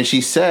 When she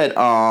said,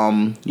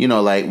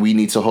 like, we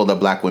need to hold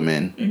up black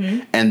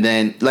women, and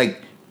then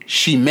like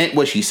she meant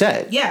what she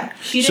said. Yeah,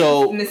 she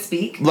didn't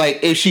misspeak.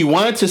 Like, if she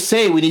wanted to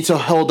say we need to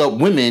hold up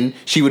women,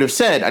 she would have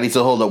said, I need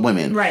to hold up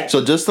women. Right.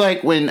 So just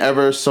like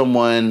whenever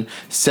someone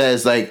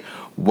says like,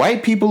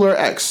 white people are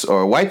X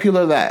or white people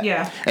are that,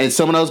 and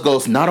someone else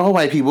goes, not all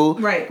white people,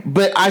 right?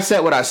 But I said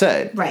what I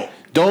said, right?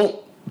 Don't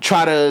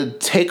try to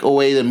take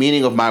away the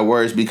meaning of my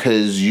words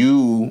because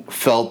you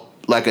felt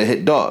like a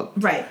hit dog.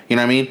 Right. You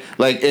know what I mean?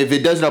 Like, if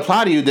it doesn't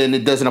apply to you, then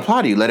it doesn't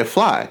apply to you. Let it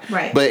fly.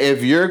 Right. But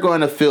if you're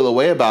going to feel a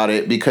way about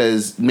it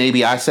because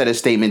maybe I said a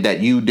statement that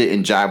you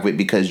didn't jive with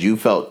because you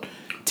felt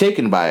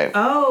taken by it.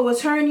 Oh, it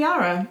was her and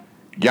Yara.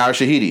 Yara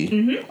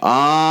Shahidi.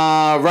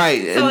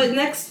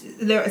 Right.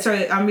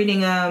 So I'm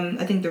reading,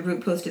 I think The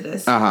Root posted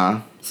this.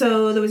 Uh-huh.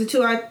 So there was a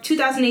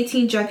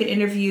 2018 Junket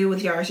interview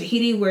with Yara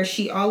Shahidi where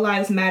All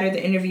Lives Matter,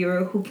 the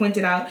interviewer, who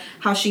pointed out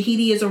how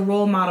Shahidi is a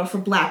role model for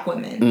black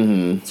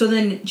women. So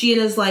then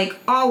Gina's like,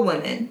 all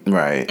women.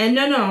 Right. And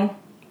no.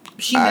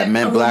 She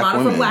meant a black role model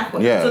women. for black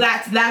women. Yeah. So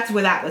that's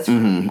where that was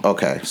from.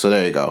 Okay, so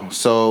there you go.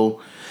 So,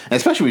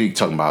 especially when you're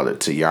talking about it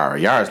to Yara.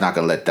 Yara's not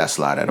going to let that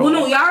slide at all. Well,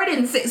 no, Yara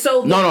didn't say...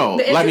 So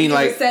the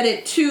interviewer said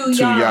it to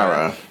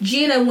Yara.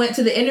 Gina went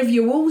to the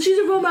interview, well, she's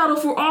a role model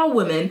for all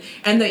women.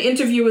 And the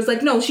interviewer was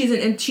like, no,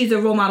 she's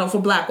a role model for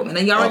black women.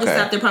 And Yara just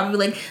sat there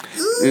probably like,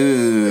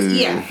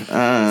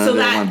 yeah. So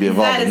that is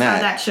how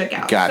that shook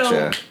out.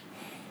 Gotcha. So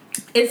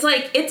it's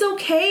like, it's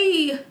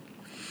okay...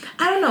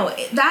 I don't know.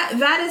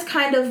 That is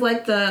kind of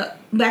like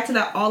back to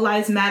that all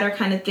lives matter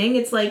kind of thing.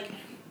 It's like,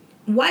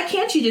 why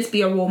can't she just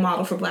be a role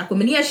model for black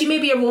women? Yeah, she may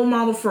be a role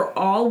model for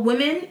all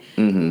women,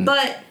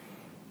 but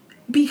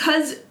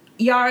because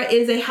Yara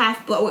is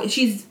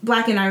she's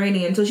black and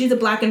Iranian, so she's a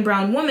black and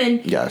brown woman.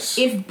 Yes.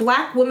 If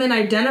black women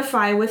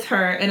identify with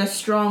her in a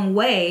strong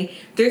way,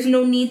 there's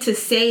no need to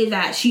say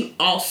that she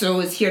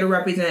also is here to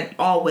represent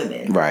all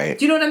women. Right.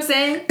 Do you know what I'm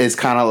saying? It's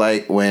kind of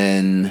like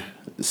when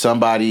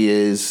somebody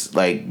is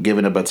like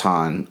given a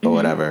baton or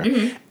whatever,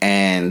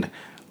 and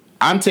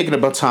I'm taking a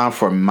baton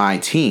for my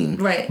team,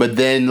 right? But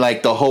then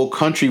like the whole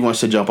country wants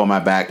to jump on my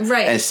back,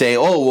 right? And say,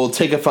 "Oh, we'll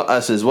take it for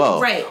us as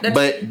well," right?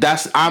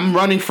 I'm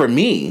running for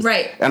me,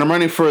 right? And I'm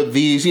running for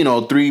these,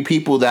 3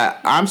 people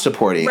that I'm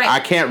supporting. Right. I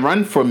can't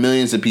run for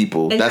millions of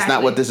people. Exactly. That's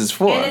not what this is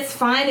for. And it's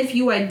fine if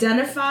you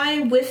identify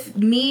with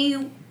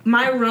me.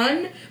 My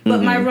run,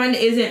 but my run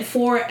isn't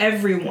for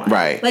everyone.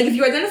 Right. Like, if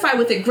you identify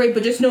with it, great,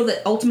 but just know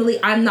that ultimately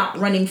I'm not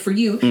running for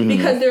you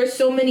because there are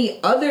so many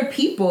other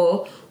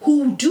people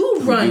who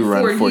do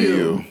run for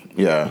you.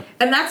 Yeah.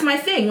 And that's my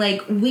thing.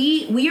 Like,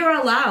 we are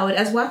allowed,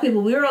 as black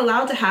people, we are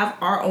allowed to have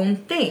our own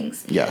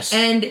things. Yes.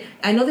 And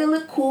I know they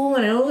look cool,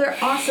 and I know they're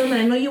awesome, and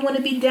I know you want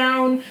to be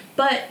down,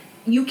 but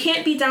you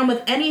can't be down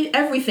with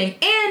everything.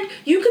 And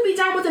you could be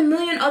down with a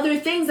million other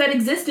things that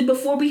existed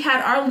before we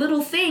had our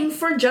little thing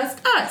for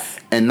just us.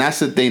 And that's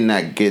the thing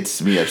that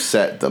gets me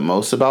upset the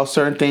most about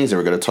certain things, and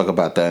we're going to talk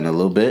about that in a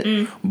little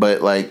bit.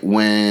 But like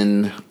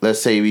when,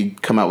 let's say we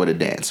come out with a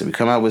dance, and we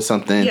come out with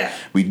something,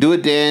 we do a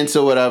dance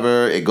or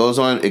whatever, it goes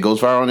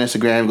viral on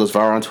Instagram, it goes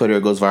viral on Twitter,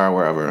 it goes viral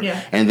wherever.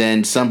 And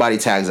then somebody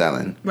tags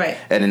Ellen. Right.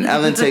 And then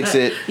Ellen takes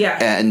it,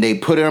 and they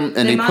put him,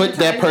 and they put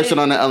that person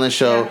on the Ellen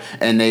show,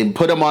 and they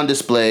put them on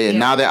display, and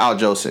now they're out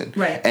Josing.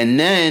 Right. And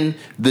then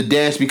the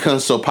dance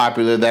becomes so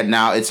popular that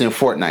now it's in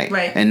Fortnite.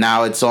 Right. And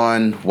now it's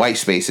on white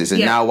spaces,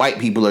 and now white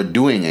people are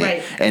doing it.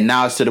 Right. And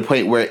now it's to the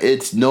point where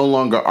it's no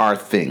longer our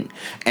thing.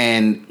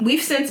 And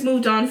we've since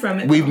moved on from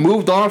it. We've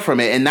moved on from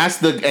it, and that's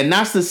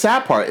the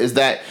sad part is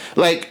that,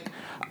 like,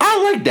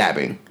 I like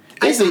dabbing.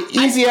 It's an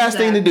easy ass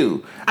thing to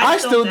do. I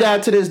still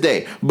dab to this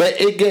day, but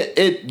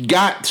it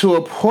got to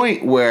a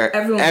point where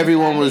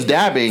everyone was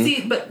dabbing.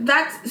 See, but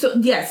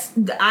yes,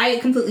 I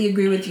completely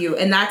agree with you,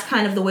 and that's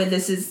kind of the way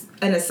this is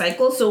in a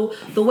cycle. So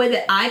the way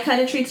that I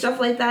kind of treat stuff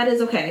like that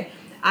is, okay,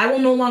 I will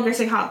no longer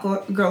say hot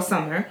girl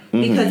summer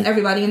because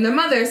everybody and their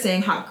mother is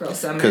saying hot girl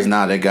summer. Because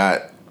now they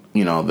got,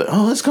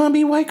 it's going to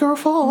be white girl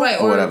fall. Right.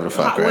 Or whatever the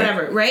fuck, right?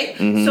 Whatever, right?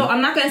 So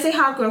I'm not going to say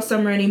hot girl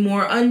summer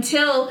anymore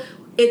until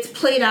it's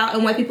played out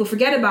and white people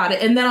forget about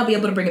it, and then I'll be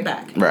able to bring it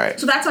back. Right.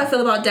 So that's how I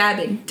feel about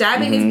dabbing.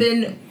 Dabbing has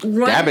been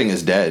Dabbing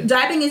is dead.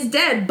 Dabbing is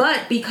dead,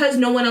 but because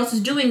no one else is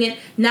doing it,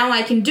 now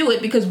I can do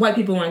it because white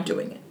people aren't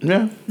doing it.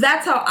 Yeah.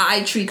 That's how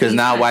I treat it. Because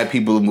now white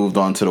people have moved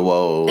on to the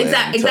whoa.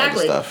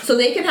 Exactly. Stuff. So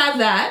they can have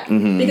that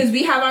because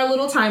we have our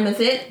little time with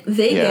it.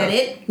 They get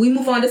it. We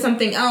move on to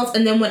something else,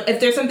 and then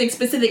if there's something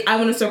specific I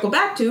want to circle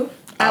back to,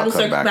 I will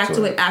circle back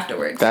to it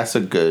afterwards. That's a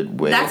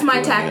good way. That's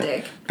my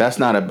tactic. That's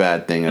not a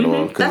bad thing at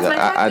all. Because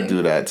I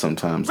do that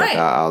sometimes. Right. Like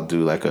I'll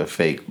do like a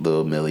fake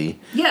little millie.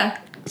 Yeah.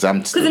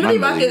 Because the millie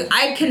rock is,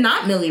 I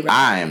cannot millie rock.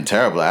 I am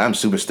terrible. I'm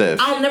super stiff.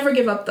 I'll never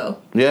give up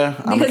though. Yeah.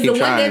 I'm because keep the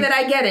trying. one day that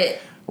I get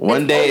it.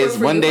 One day is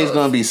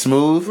gonna be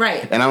smooth,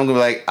 right? And I'm gonna be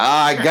like,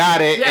 I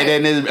got it, right.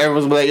 And then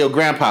everyone's gonna be like, yo,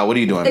 grandpa, what are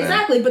you doing?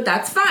 Exactly, man? But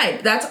that's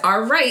fine. That's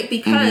our right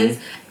because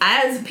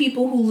as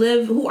people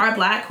who are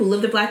black, who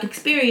live the black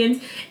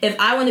experience, if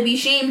I want to be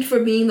shamed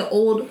for being the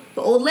old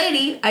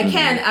lady, I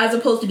can, as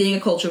opposed to being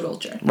a culture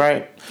vulture.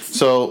 Right.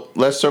 So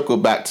let's circle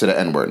back to the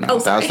N-word now.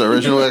 That's the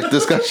original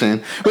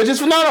discussion, which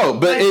is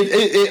but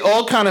it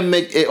all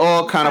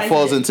kind of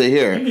falls into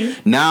here.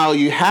 Now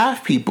you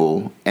have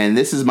people, and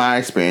this is my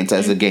experience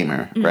as a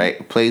gamer,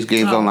 right? Plays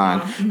games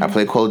online. I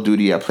play Call of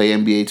Duty. I play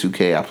NBA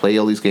 2K. I play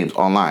all these games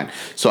online.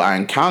 So I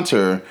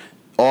encounter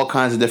all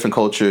kinds of different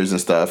cultures and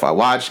stuff. I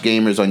watch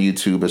gamers on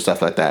YouTube and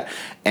stuff like that.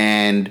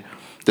 And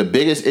the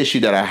biggest issue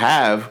that I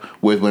have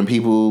with when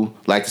people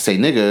like to say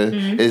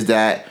nigga is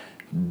that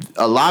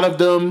a lot of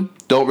them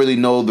don't really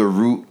know the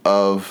root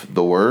of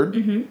the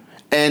word.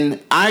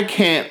 And I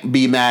can't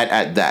be mad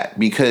at that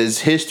because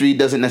history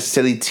doesn't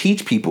necessarily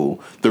teach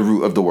people the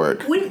root of the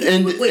word.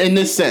 In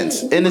this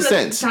sense.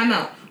 Time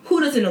out. Who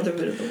doesn't know the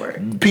root of the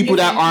word? People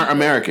that aren't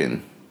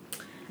American.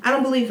 I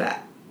don't believe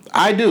that.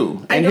 I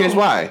do. And here's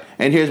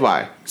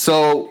why.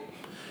 So,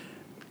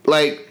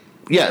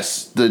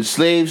 yes, the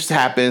slaves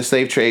happened,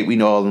 slave trade,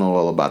 we all know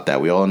all about that.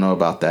 We all know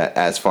about that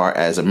as far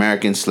as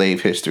American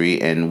slave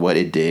history and what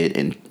it did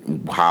and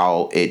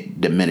how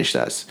it diminished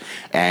us.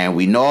 And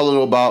we know a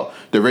little about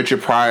the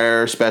Richard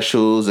Pryor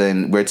specials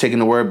and We're Taking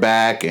the Word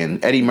Back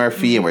and Eddie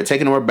Murphy and We're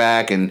Taking the Word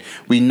Back, and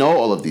we know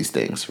all of these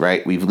things,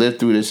 right? We've lived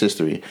through this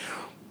history.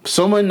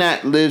 Someone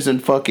that lives in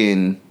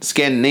fucking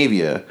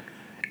Scandinavia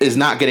is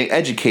not getting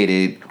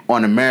educated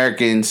on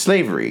American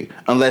slavery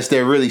unless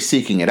they're really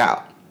seeking it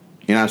out.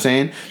 You know what I'm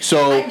saying?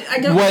 So I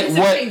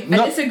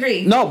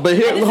disagree. No, but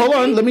here, hold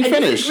on, let me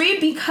finish. I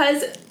disagree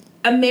because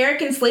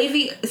American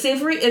slavery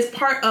is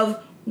part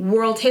of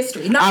world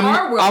history, not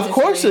our world history. Of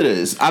course it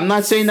is. I'm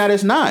not saying that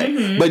it's not.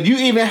 But you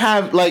even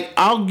have,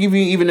 I'll give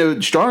you even a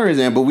stronger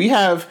example. We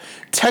have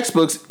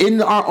textbooks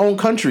in our own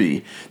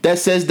country that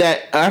says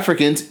that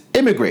Africans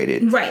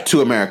immigrated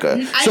to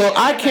America. So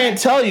I can't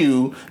tell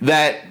you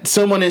that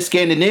someone in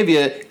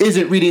Scandinavia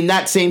isn't reading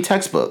that same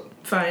textbook.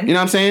 Fine. You know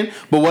what I'm saying?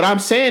 But what I'm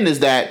saying is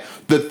that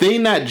the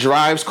thing that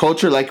drives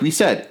culture, like we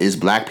said, is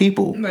black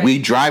people. Right. We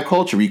drive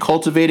culture. We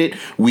cultivate it.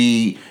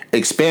 We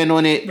expand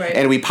on it. Right.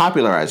 And we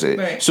popularize it.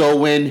 Right. So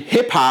when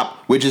hip-hop,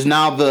 which is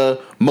now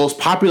the most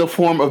popular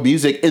form of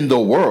music in the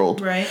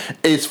world,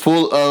 is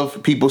full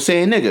of people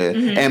saying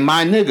nigga and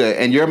my nigga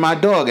and you're my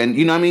dog. And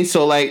you know what I mean?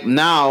 So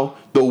now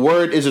the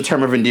word is a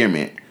term of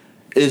endearment,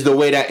 is the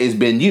way that it's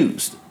been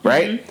used.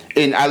 Right?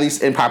 At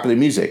least in popular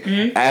music.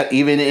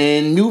 Even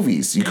in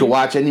movies. You could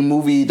watch any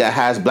movie that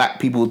has black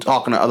people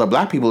talking to other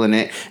black people in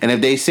it, and if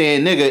they say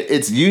nigga,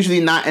 it's usually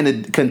not in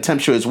a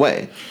contemptuous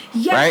way.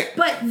 Yes, right?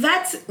 But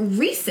that's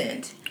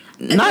recent.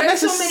 Not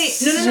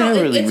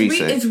necessarily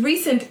recent. It's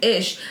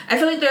recent-ish. I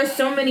feel like there are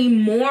so many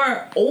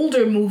more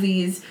older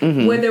movies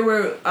where there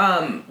were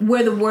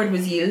where the word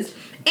was used.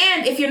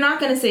 And if you're not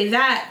going to say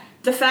that,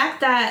 the fact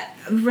that,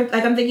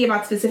 I'm thinking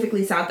about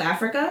specifically South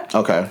Africa.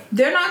 Okay.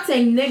 They're not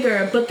saying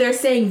nigger, but they're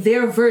saying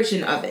their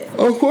version of it.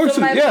 Of course,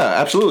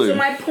 absolutely. So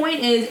my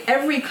point is,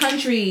 every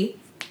country,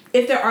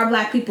 if there are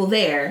black people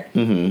there,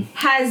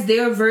 has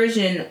their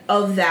version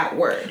of that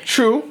word.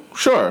 True,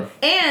 sure.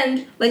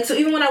 And, so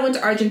even when I went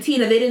to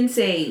Argentina, they didn't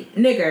say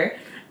nigger,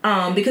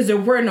 because there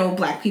were no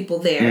black people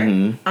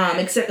there,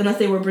 except unless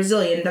they were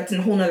Brazilian. That's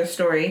a whole nother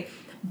story.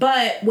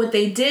 But what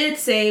they did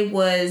say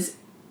was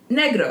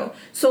negro.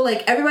 So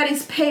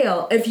everybody's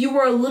pale. If you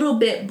were a little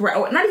bit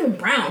brown, not even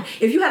brown,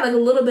 if you had a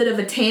little bit of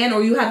a tan,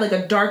 or you had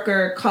a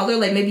darker color,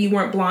 maybe you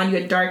weren't blonde, you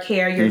had dark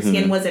hair, your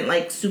skin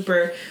wasn't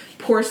super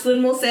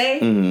porcelain, we'll say,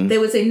 they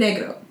would say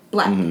negro,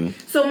 black.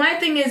 So my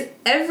thing is,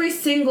 every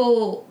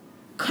single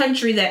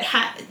country that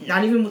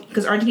not even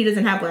because Argentina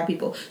doesn't have black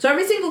people, so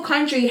every single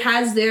country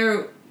has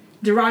their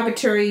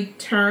derogatory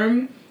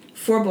term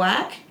for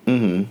black.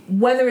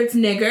 Whether it's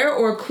nigger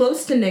or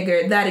close to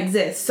nigger, that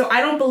exists. So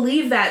I don't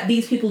believe that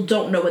these people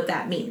don't know what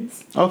that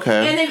means.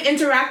 Okay. And they've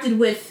interacted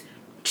with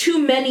too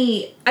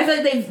many. I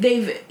feel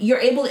like you're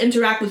able to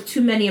interact with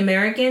too many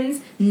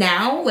Americans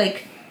now, with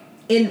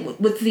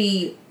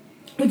the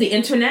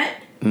internet,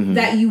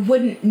 that you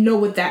wouldn't know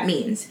what that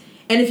means.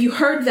 And if you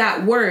heard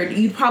that word,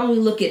 you'd probably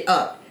look it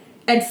up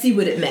and see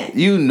what it meant.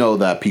 You know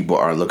that people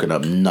aren't looking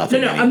up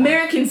nothing anymore.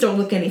 Americans don't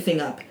look anything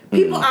up.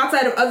 People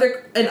outside of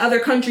other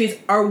countries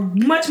are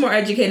much more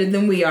educated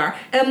than we are,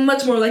 and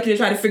much more likely to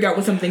try to figure out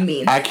what something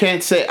means. I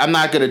can't say, I'm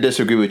not going to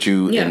disagree with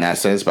you in that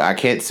sense, but I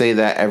can't say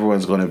that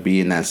everyone's going to be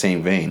in that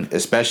same vein,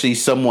 especially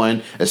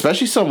someone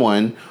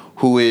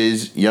who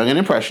is young and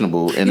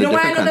impressionable in a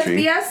different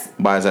country. That's BS?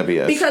 Why is that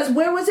BS? Because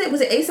where was it?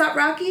 Was it A$AP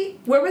Rocky?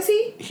 Where was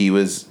he? He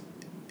was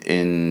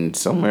in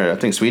somewhere, I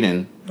think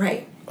Sweden.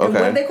 Right. Okay. And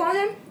what did they call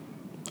him?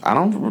 I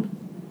don't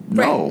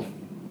know. Right.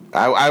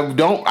 I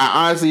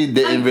honestly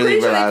didn't really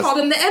realize. Sure they called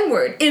him the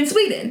N-word in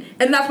Sweden,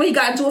 and that's why he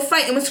got into a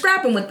fight and was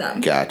scrapping with them.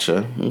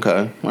 Gotcha.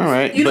 Okay. All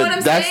right. You know what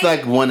I'm saying? That's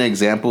like one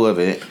example of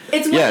it.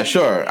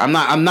 Sure.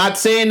 I'm not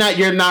saying that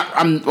you're not.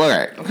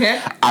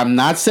 Okay. I'm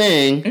not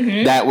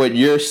saying that what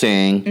you're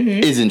saying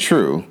isn't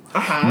true.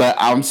 But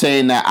I'm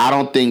saying that I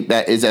don't think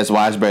that is as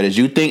widespread as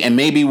you think, and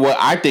maybe what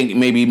I think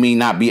maybe may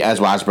not be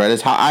as widespread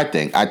as how I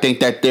think. I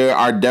think that there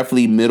are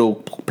definitely middle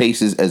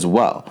paces as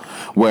well,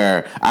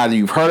 where either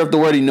you've heard of the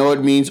word, you know what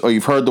it means, or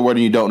you've heard the word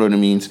and you don't know what it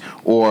means,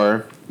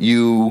 or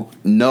you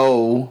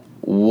know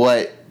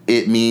what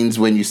it means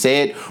when you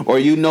say it, or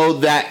you know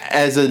that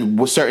as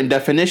a certain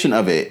definition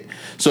of it.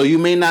 So you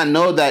may not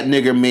know that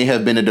nigger may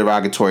have been a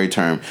derogatory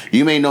term.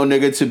 You may know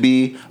nigger to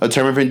be a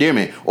term of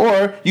endearment.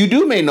 Or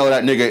you may know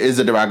that nigger is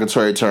a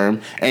derogatory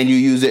term and you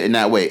use it in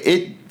that way.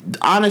 It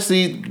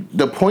honestly,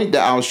 the point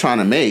that I was trying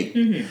to make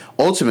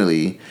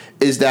ultimately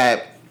is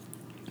that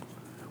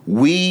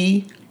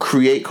we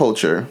create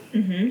culture,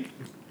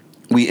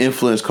 we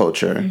influence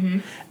culture,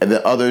 and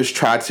then others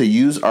try to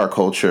use our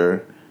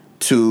culture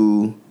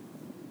to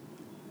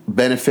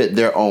benefit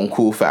their own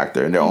cool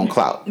factor and their own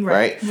clout,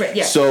 right?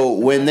 Yeah. So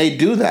when they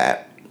do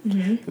that,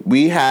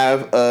 we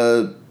have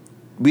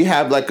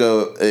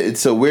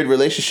it's a weird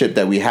relationship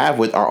that we have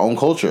with our own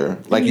culture.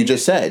 Like you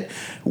just said,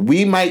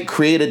 we might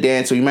create a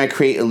dance or we might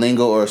create a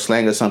lingo or a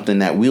slang or something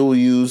that we will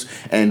use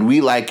and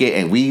we like it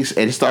and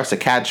it starts to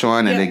catch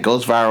on and it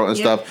goes viral and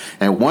stuff.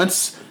 And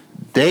once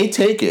they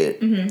take it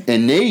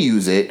and they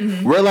use it,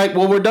 we're like,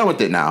 well, we're done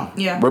with it now.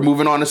 Yeah. We're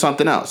moving on to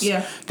something else.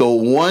 Yeah. The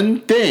one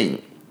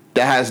thing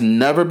that has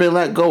never been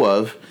let go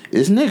of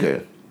is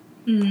nigger.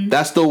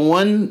 That's the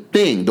one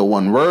thing, the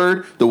one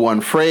word, the one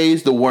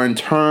phrase, the one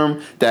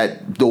term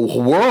that the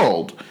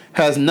world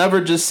has never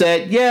just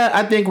said, yeah,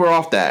 I think we're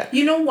off that.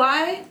 You know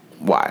why?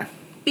 Why?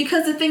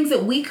 Because the things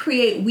that we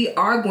create, we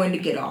are going to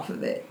get off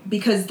of it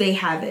because they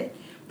have it.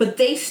 But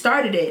they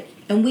started it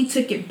and we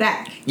took it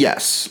back.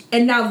 Yes.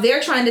 And now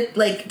they're trying to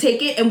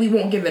take it and we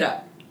won't give it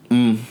up.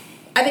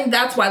 I think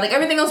that's why.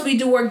 Everything else we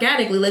do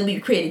organically. We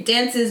created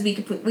dances, we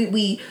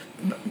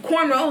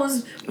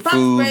cornrows, box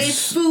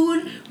braids,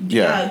 food,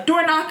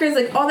 door knockers,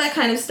 all that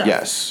kind of stuff.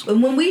 Yes.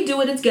 And when we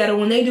do it, it's ghetto.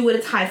 When they do it,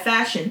 it's high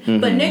fashion.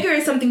 But nigger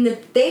is something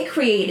that they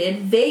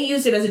created. They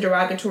used it as a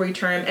derogatory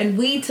term, and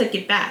we took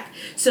it back.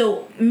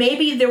 So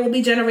maybe there will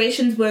be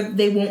generations where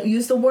they won't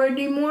use the word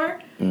anymore,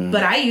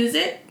 but I use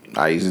it.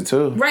 I use it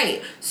too.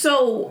 Right.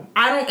 So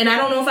I don't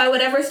know if I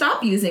would ever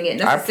stop using it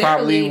necessarily.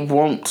 I probably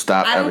won't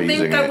stop ever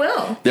using it. I don't think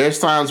I will. There's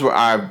times where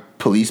I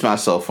police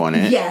myself on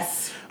it. Yes.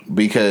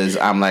 Because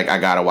I'm like, I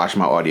gotta watch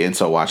my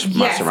audience or watch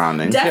my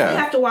surroundings. Definitely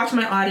have to watch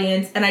my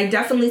audience, and I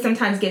definitely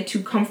sometimes get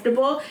too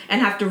comfortable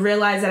and have to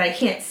realize that I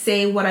can't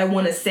say what I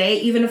want to say,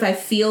 even if I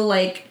feel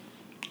like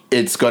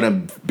it's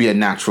gonna be a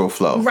natural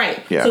flow.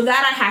 Right. Yeah. So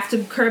that I have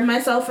to curb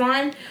myself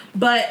on,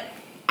 but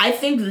I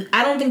think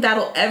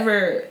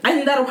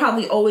that'll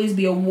probably always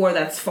be a war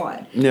that's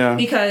fought. Yeah.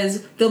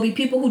 Because there'll be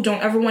people who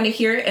don't ever want to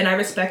hear it, and I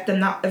respect them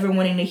not ever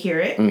wanting to hear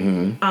it.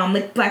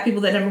 Black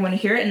people that never want to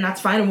hear it, and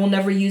that's fine, and we'll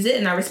never use it,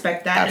 and I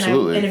respect that.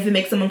 Absolutely. And if it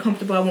makes them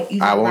uncomfortable, I won't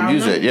use it. I won't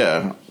use it,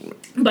 yeah.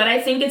 But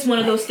I think it's one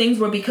of those things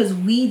where because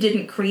we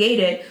didn't create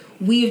it,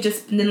 we've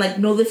just been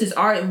no, this is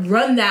ours.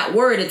 Run that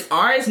word. It's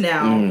ours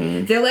now.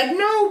 They're like,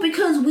 no,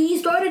 because we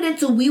started it,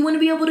 so we want to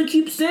be able to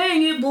keep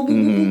saying it. Blah, blah,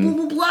 blah, blah,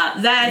 blah,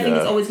 blah. That I think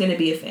is always going to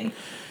be a thing.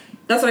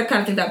 That's what I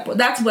kind of think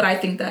that's what I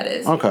think that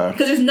is. Okay.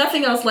 Because there's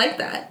nothing else like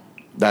that.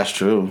 That's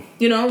true.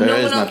 There's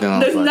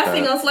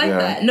nothing else like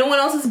that. No one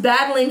else is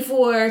battling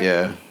for.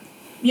 Yeah.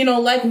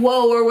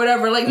 Whoa or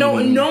whatever.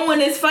 No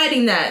one is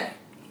fighting that.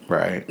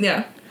 Right.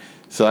 Yeah.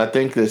 So I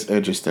think it's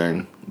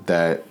interesting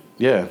that.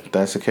 Yeah,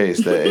 that's the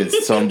case. That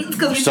it's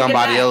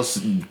somebody else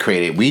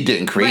created. We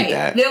didn't create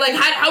that. They're like,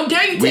 how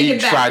dare you take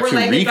it back? We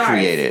tried to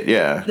recreate it.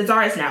 Yeah, it's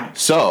ours now.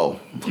 So,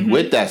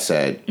 with that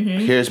said,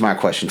 here's my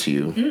question to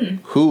you: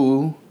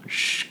 Who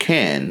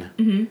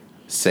can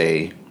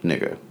say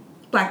nigger?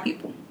 Black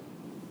people.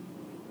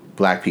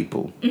 Black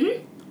people.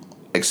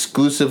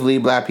 Exclusively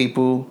black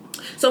people.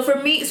 So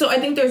for me, I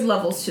think there's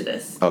levels to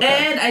this, okay.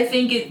 And I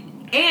think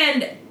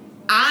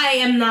I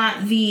am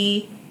not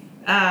the.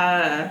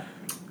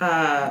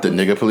 The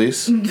nigga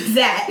police?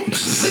 That.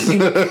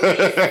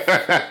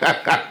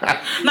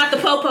 Not the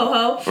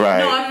po-po-ho. Right.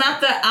 No,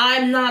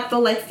 I'm not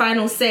the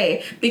final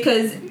say.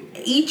 Because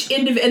each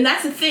individual, and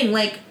that's the thing,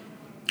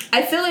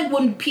 I feel like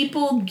when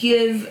people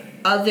give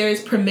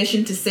others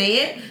permission to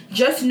say it,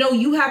 just know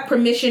you have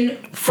permission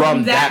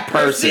from that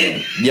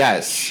person.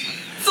 Yes.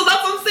 So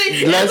that's what I'm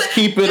saying. Let's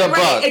keep it a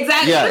buck.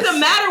 Exactly. Yes. It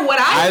doesn't matter what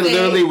I say. I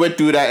literally went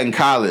through that in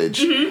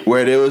college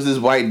where there was this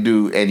white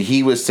dude and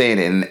he was saying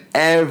it, and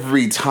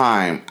every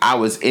time I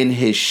was in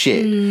his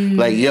shit.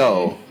 Like,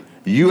 yo,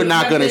 you're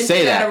not going to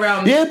say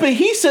that. Yeah, but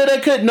he said I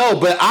couldn't. No,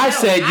 but I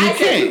said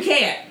you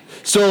can't.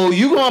 So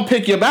you gonna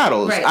pick your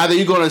battles. Right. Either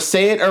you're gonna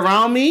say it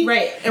around me,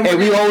 right, and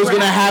we always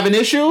gonna have an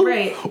issue,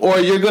 right, or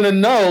you're gonna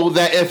know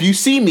that if you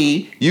see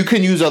me, you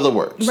can use other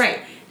words,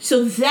 right.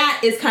 So that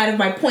is kind of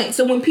my point.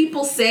 So when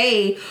people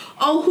say,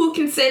 "Oh, who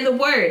can say the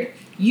word?"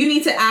 You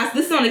need to ask.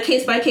 This is on a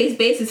case-by-case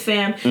basis,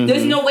 fam.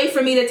 There's no way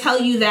for me to tell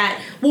you that,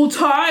 well,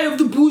 Tai of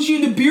the Bougie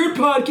and the Beard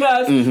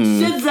podcast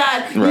said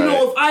that, you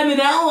know, if I'm an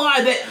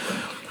ally, that...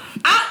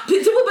 I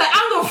don't give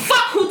a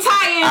fuck who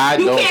Tai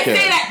is. You can't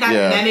say that.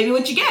 That may be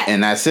what you get.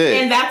 And that's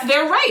it. And that's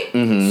their right.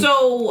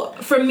 So,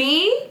 for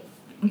me,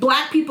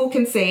 black people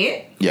can say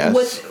it.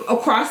 Yes.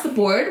 Across the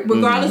board,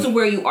 regardless of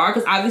where you are,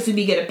 because obviously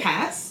we get a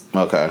pass.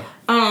 Okay.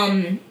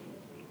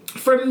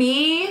 For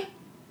me...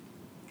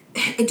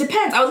 It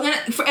depends.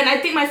 And I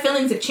think my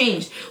feelings have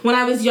changed. When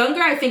I was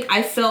younger, I think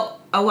I felt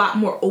a lot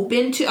more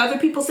open to other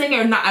people saying it,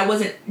 or not.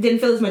 Didn't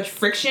feel as much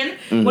friction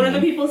when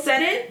other people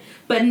said it.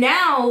 But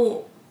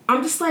now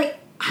I'm just like,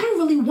 I don't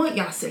really want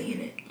y'all saying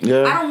it.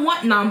 Yeah. I don't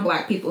want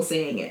non-black people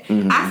saying it.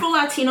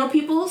 Afro-Latino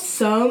people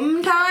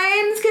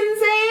sometimes can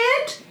say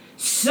it.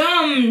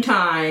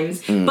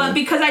 Sometimes. But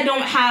because I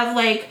don't have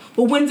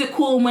well, when's it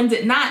cool and when's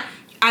it not,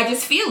 I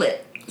just feel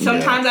it.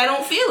 Sometimes I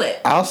don't feel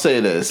it. I'll say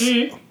this.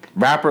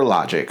 Rapper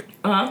Logic.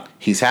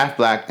 He's half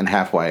black and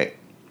half white.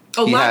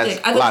 Oh, Logic.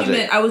 I thought you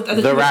meant...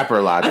 the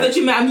rapper Logic. I thought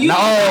you meant... I'm using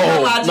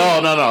Logic. No.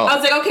 I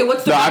was like, okay,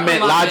 what's the rapper? I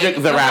meant Logic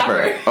the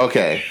rapper.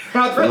 Okay.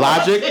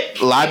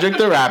 Logic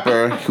the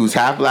rapper, who's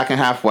half black and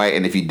half white,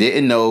 and if you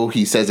didn't know,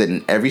 he says it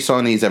in every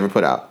song he's ever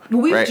put out.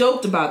 Well, we've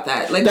joked about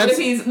that. Like, what if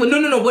he's... Well,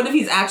 no. What if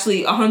he's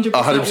actually 100%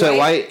 100%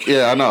 white?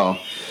 Yeah, I know.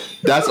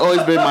 That's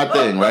always been my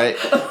thing, right?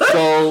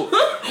 So...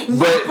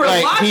 But,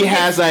 he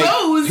has, he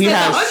has...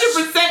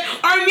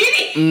 100%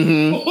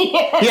 Armenian.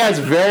 He has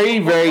very,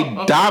 very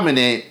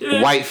dominant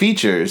white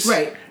features.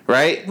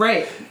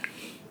 Right.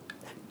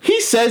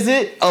 He says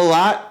it a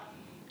lot,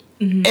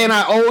 and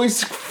I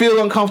always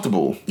feel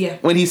uncomfortable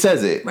when he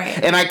says it. Right.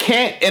 And I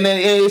can't, and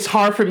it's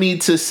hard for me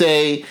to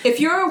say... If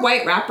you're a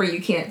white rapper, you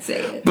can't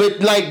say it. But,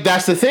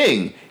 that's the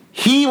thing.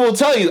 He will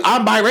tell you,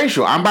 I'm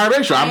biracial. I'm probably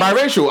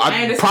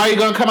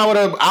going to come out with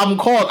an album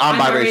called I'm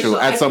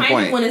biracial at some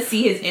point. I want to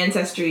see his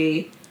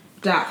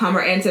Ancestry.com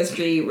or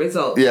Ancestry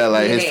results. Yeah,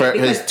 his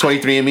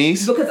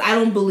 23andMe's. Because I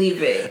don't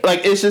believe it.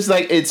 It's just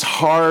it's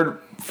hard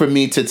for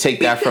me to take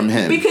that from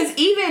him. Because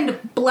even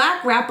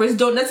black rappers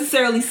don't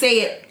necessarily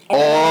say it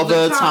all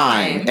the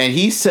time. And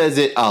he says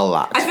it a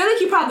lot. I feel like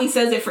he probably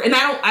says it for, and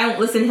I don't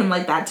listen to him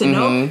like that to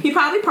know. He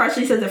probably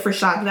partially says it for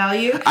shock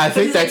value. I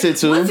think that's it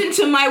too. Listen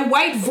to my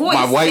white voice.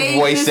 My white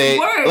voice say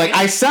word.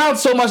 I sound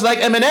so much like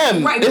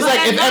Eminem. Right, it's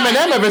if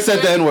Eminem ever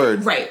said the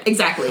N-word. Right,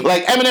 exactly.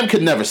 Eminem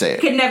could never say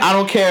it. I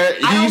don't care.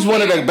 He's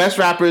one of the best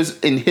rappers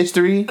in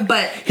history.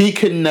 But he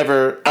could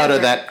never utter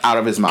that out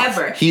of his mouth.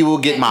 Ever. He will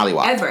get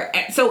mollywopped. Ever.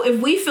 So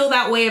if we feel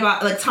that way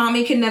about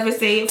Tommy can never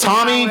say it.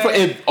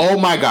 Oh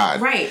my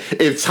God. Right.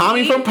 If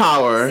Tommy from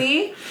Power.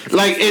 See?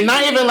 And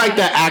not even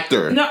the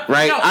actor. No,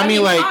 right? No, I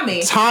mean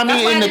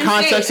Tommy in the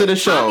context of the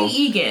show.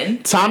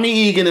 Tommy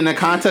Egan in the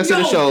context of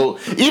the show.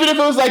 Even if it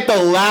was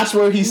the last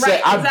word he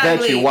said, I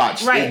bet you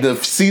watch the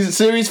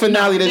series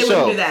finale of the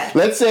show.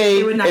 Let's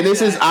say, and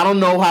this is, I don't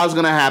know how it's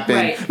going to happen.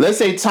 Right. Let's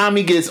say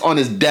Tommy gets on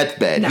his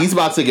deathbed. No. He's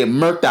about to get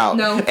murked out.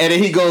 No. And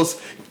then he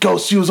goes,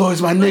 she was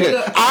always my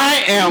nigga.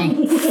 I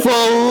am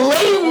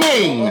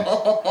flaming.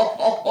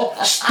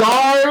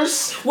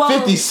 Stars,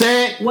 50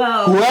 Cent,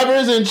 whoever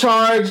is in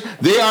charge,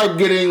 they are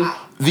getting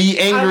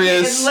the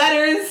angriest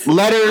letters,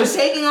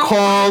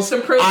 calls.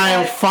 I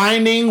am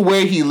finding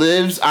where he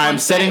lives. I am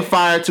setting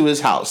fire to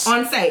his house.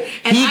 On site.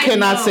 And he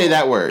cannot say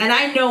that word. And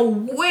I know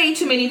way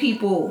too many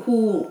people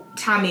who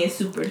Tommy is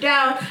super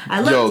down. I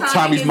love Tommy.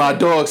 Tommy's my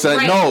dog. So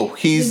no,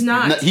 he's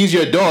not. He's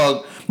your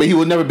dog. But he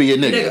will never be a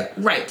nigga.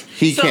 Right.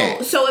 He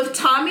can't. So if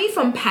Tommy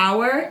from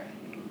Power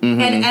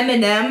and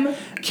Eminem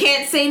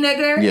can't say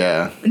nigger.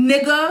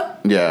 Nigga.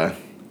 Yeah.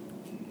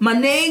 My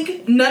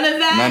nig. None of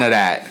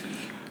that.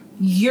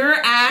 Your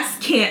ass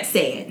can't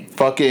say it.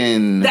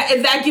 Fucking.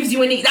 If that gives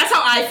you any. That's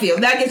how I feel.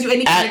 That gives you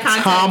any kind of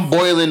context. Tom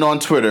Boylan on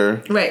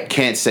Twitter. Right.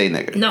 Can't say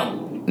nigger.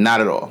 No.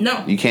 Not at all.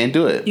 No. You can't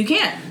do it. You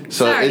can't.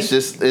 So Sorry. it's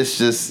just.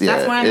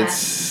 That's why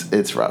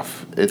it's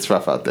rough. It's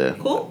rough out there.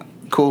 Cool.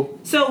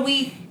 So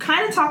we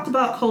kind of talked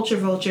about culture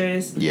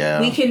vultures. Yeah.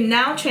 We can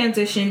now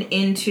transition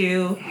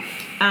into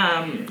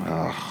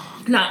the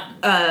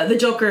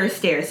Joker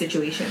stare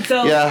situation.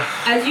 So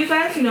as you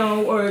guys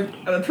know, or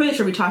I'm pretty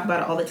sure we talk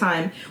about it all the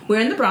time,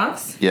 we're in the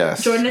Bronx.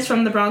 Yes. Jordan is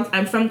from the Bronx.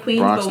 I'm from Queens,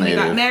 Bronx but we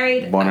got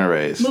married. Born and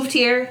raised. Moved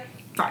here.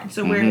 Fine.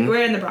 So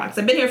we're in the Bronx.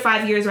 I've been here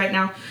 5 years right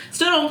now.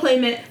 Still don't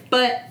claim it,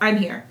 but I'm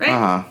here, right?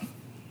 Uh-huh.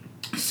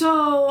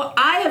 So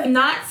I have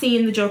not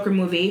seen the Joker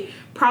movie.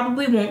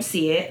 Probably won't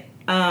see it.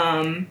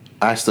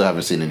 I still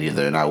haven't seen it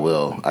either, and I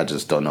will. I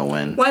just don't know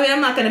when. Well, I mean,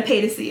 I'm not going to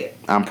pay to see it.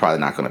 I'm probably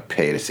not going to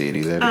pay to see it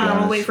either.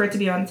 I'll wait for it to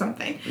be on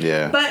something.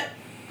 Yeah. But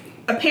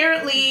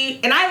apparently,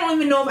 and I don't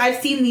even know if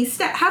I've seen these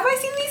steps. Have I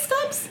seen these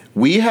steps?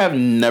 We have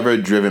never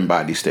driven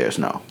by these stairs,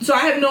 no. So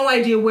I have no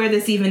idea where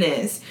this even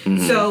is.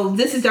 Mm-hmm. So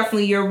this is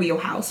definitely your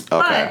wheelhouse. Okay.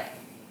 But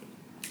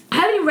I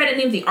haven't even read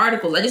any of the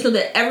articles. I just know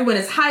that everyone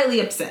is highly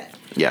upset.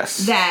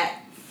 Yes. That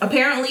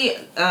apparently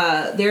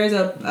there is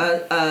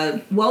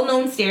a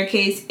well-known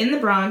staircase in the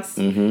Bronx,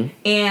 and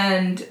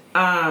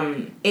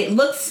it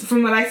looks,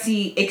 from what I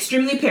see,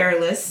 extremely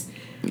perilous.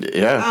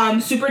 Yeah.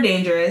 Super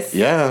dangerous.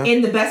 Yeah.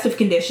 In the best of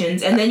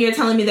conditions. And then you're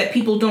telling me that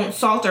people don't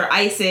salt or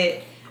ice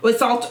it, or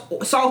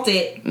salt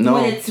it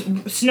when it's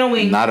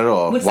snowing. Not at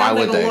all. Which Why sounds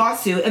would like they? a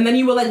lawsuit. And then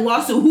you were like,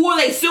 lawsuit, who are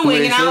they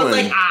suing? And I was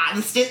like,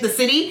 the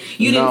city?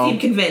 You didn't seem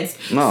convinced.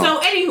 No. So,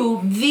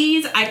 anywho,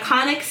 these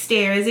iconic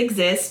stairs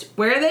exist.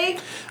 Where are they?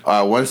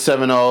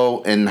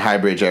 170 in High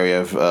Bridge area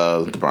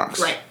of the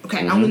Bronx. Right. Okay.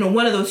 I'm going to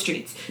one of those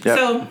streets. Yep.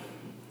 So,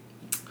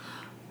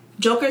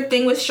 Joker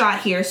thing was shot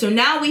here. So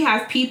now we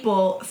have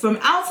people from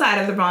outside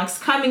of the Bronx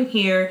coming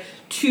here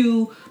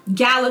to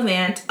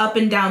gallivant up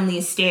and down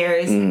these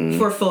stairs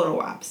for photo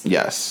ops.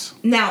 Yes.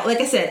 Now, like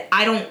I said,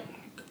 I don't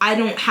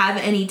have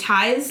any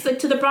ties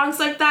to the Bronx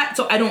like that,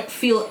 so I don't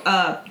feel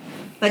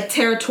like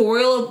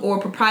territorial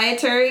or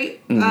proprietary.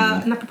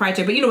 Not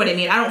proprietary, but you know what I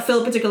mean. I don't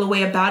feel a particular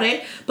way about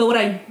it. But what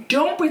I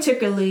don't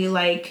particularly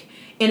like,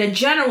 in a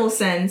general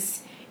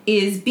sense,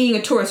 is being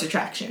a tourist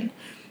attraction,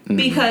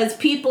 because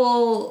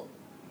people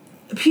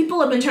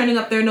have been turning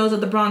up their nose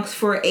at the Bronx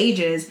for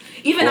ages.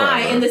 Even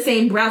I, in the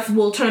same breath,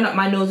 will turn up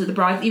my nose at the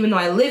Bronx, even though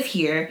I live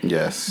here.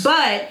 Yes.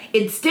 But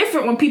it's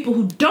different when people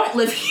who don't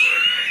live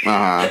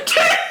here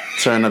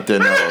turn up their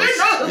nose.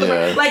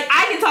 Yeah. Like,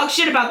 I can talk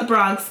shit about the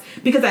Bronx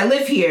because I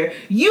live here.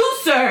 You,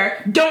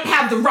 sir, don't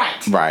have the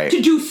right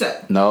to do so.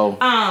 No.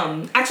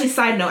 Actually,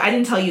 side note, I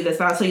didn't tell you this,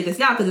 but I'll tell you this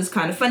now because it's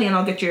kind of funny, and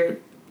I'll get your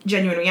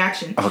genuine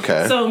reaction.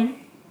 Okay. So,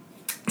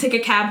 take a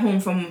cab home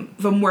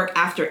from work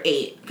after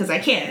 8 because I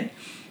can.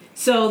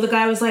 So the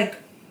guy was like,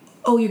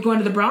 "Oh, you're going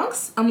to the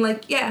Bronx?" I'm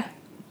like, "Yeah."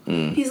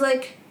 He's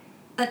like,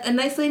 a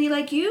nice lady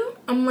like you?"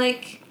 I'm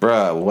like,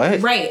 "Bruh,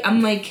 what?" Right.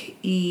 I'm like,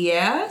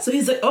 "Yeah." So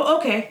he's like, "Oh,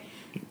 okay."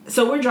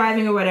 So we're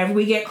driving or whatever.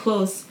 We get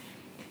close.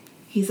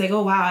 He's like,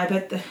 "Oh wow, I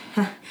bet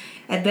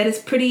it's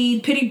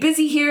pretty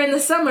busy here in the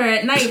summer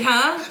at night,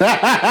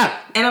 huh?"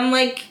 And I'm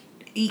like,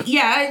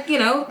 "Yeah, you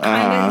know,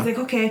 kind of." He's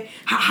like, "Okay,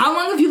 how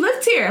long have you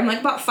lived here?" I'm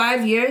like, "About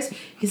 5 years."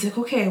 He's like,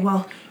 "Okay,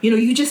 well, you know,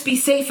 you just be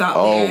safe out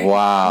there." Oh,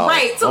 wow.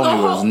 Right. So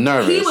he was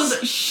nervous. He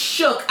was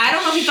shook. I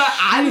don't know if he thought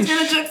I was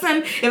going to jux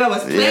him, if I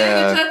was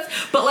planning to jux,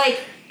 but like...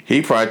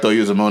 He probably thought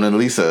you was a Mona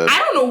Lisa. I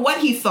don't know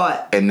what he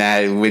thought. And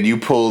that when you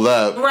pulled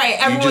up,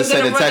 you just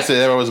said in Texas,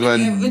 everyone was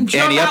going to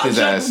ante up his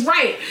ass.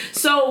 Right.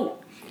 So...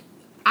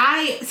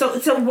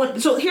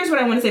 So here's what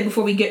I want to say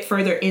before we get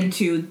further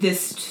into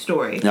this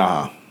story.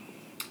 So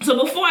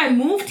before I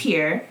moved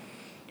here,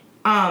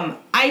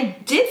 I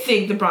did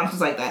think the Bronx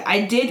was like that.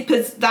 I did,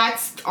 because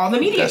that's all the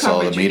media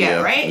coverage you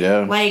get, right? Yeah.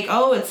 Like,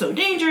 oh, it's so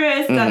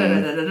dangerous.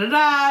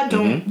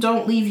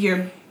 Don't leave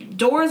your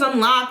doors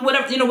unlocked.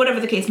 Whatever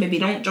the case may be.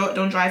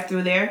 Don't drive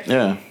through there.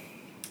 Yeah.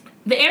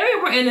 The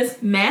area we're in is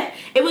meh.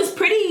 It was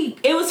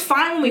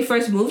fine when we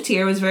first moved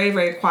here. It was very,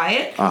 very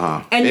quiet.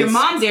 And your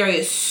mom's area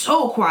is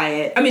so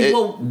quiet. I mean,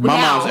 my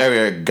mom's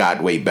area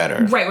got way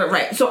better.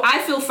 Right. So I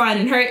feel fine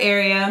in her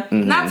area.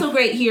 Not so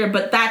great here,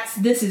 but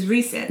this is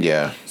recent.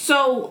 Yeah.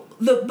 So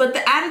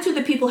the attitude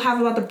that people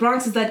have about the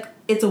Bronx is that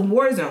it's a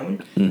war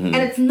zone, and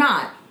it's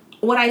not.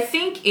 What I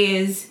think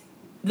is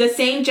the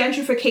same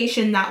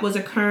gentrification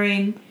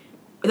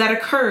that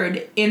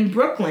occurred in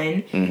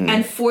Brooklyn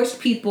and forced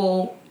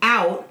people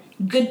out.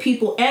 Good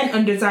people and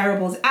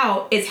undesirables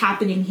out is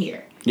happening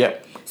here.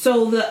 Yep.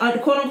 So the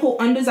quote-unquote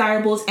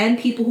undesirables and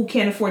people who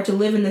can't afford to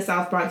live in the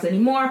South Bronx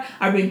anymore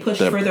are being pushed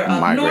further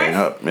up north.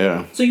 Up,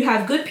 yeah. So you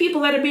have good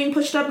people that are being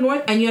pushed up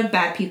north, and you have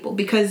bad people,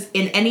 because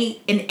in any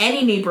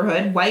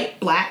neighborhood, white,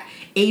 black,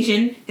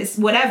 Asian,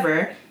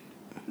 whatever,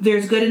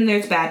 there's good and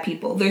there's bad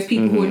people. There's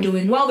people who are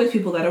doing well. There's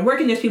people that are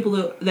working. There's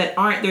people that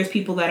aren't. There's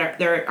people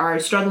that are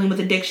struggling with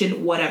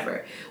addiction,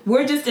 whatever.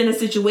 We're just in a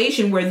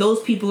situation where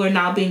those people are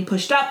now being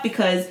pushed up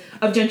because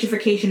of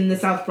gentrification in the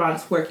South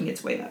Bronx working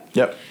its way up.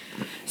 Yep.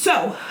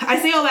 So, I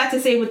say all that to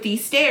say, with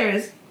these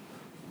stairs,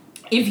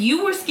 if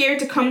you were scared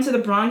to come to the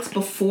Bronx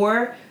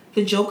before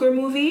the Joker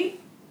movie,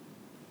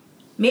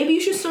 maybe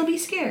you should still be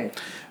scared.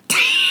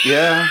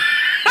 Yeah.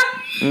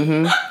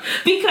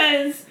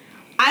 Because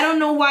I don't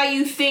know why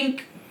you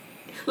think...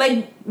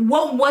 Like,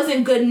 what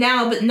wasn't good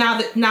now, but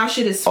now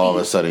shit is sweet. All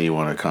of a sudden you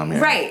want to come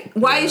here. Right.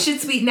 Why is shit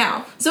sweet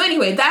now? So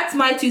anyway, that's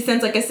my 2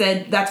 cents. Like I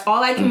said, that's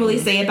all I can really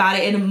say about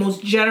it in the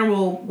most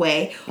general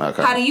way.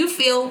 Okay. How do you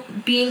feel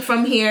being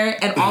from here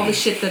and all the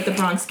shit that the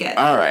Bronx gets?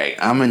 All right.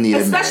 I'm going to need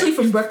especially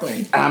from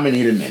Brooklyn. I'm going to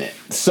need a minute.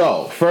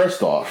 So,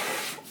 first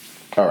off,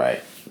 all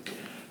right.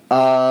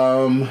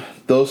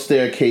 those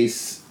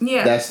staircase.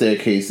 Yeah. That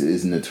staircase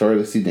is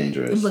notoriously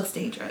dangerous. It looks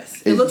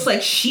dangerous. It looks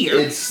like sheer.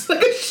 It's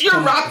like a sheer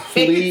rock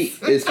face.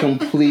 It's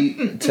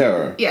complete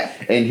terror. Yeah.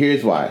 And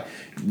here's why.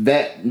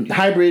 That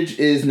High Bridge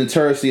is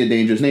notoriously a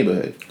dangerous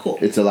neighborhood. Cool.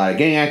 It's a lot of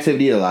gang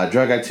activity, a lot of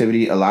drug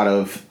activity, a lot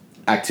of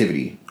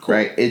activity. Cool.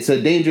 Right? It's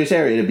a dangerous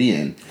area to be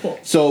in. Cool.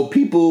 So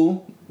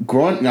people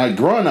growing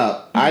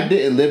up, I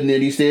didn't live near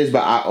these stairs,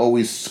 but I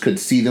always could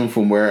see them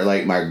from where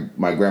like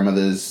my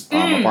grandmother's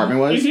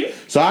apartment was.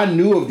 So I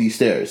knew of these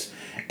stairs.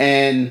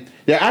 And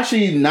they're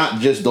actually not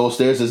just those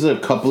stairs. There's a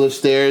couple of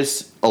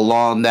stairs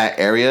along that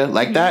area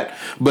like that.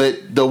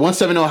 But the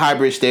 170 High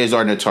Bridge stairs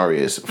are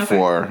notorious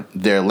for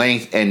their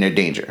length and their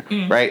danger,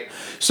 right?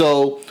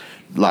 So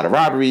a lot of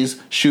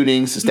robberies,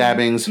 shootings,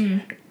 stabbings,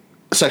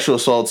 sexual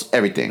assaults,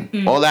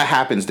 everything. All that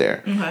happens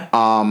there. Okay.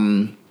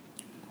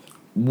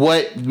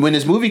 When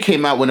this movie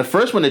came out, when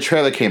the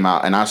trailer came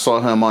out and I saw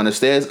him on the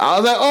stairs, I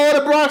was like, oh,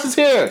 the Bronx is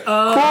here.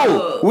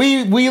 Oh. Cool.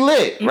 We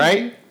lit,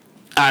 right?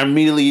 I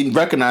immediately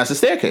recognized the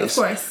staircase.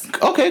 Of course.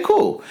 Okay,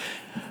 cool.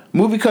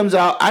 Movie comes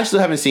out. I still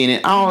haven't seen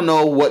it. I don't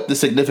know what the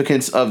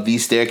significance of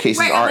these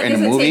staircases are in the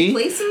movie. Take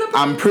place in the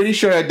I'm pretty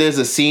sure that there's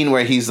a scene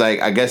where he's like,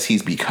 I guess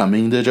he's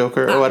becoming the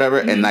Joker or whatever,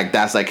 and like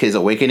that's like his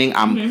awakening.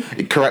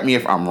 Correct me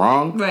if I'm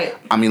wrong. Right.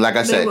 I mean, like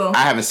I said, I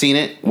haven't seen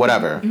it.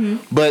 Whatever.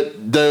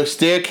 But the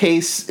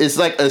staircase is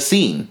like a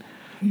scene,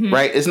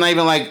 right? It's not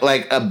even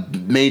like a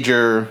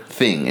major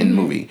thing in the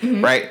movie,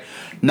 right?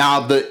 Now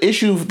the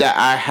issue that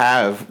I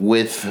have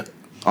with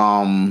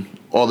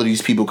all of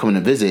these people coming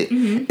to visit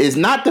is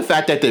not the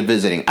fact that they're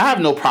visiting. I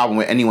have no problem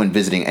with anyone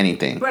visiting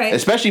anything. Right.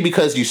 Especially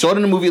because you saw it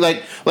in the movie,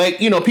 like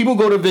people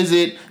go to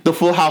visit the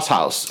Full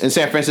House in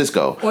San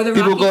Francisco. Or the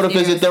people go to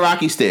visit the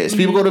Rocky Stairs.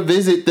 People go to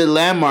visit the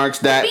landmarks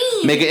that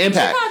make an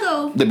impact.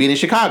 The Bean in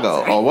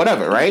Chicago or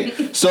whatever,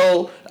 right?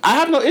 So I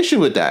have no issue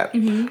with that.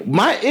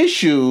 My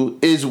issue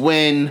is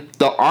when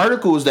the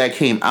articles that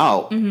came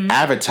out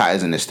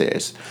advertising the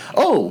stairs.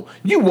 Oh,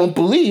 you won't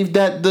believe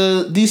that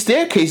these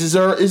staircases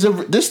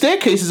this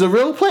staircase is a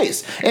real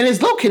place and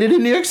it's located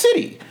in New York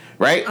City,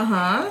 right?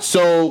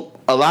 So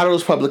a lot of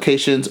those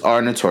publications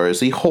are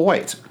notoriously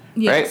white,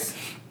 right?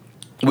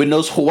 When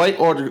those Hawaii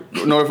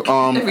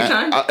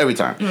every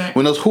time. Right.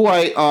 When those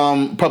Hawaii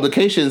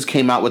publications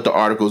came out with the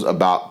articles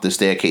about the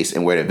staircase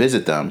and where to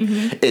visit them,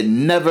 it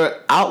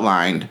never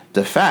outlined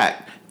the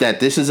fact that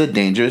this is a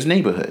dangerous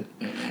neighborhood,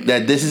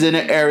 that this is in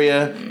an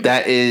area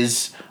that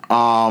is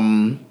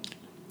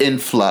in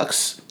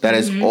flux, that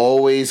has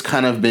always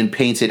kind of been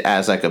painted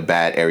as like a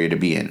bad area to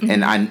be in,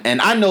 and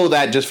I know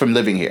that just from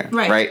living here,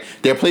 right?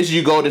 There are places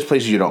you go, there's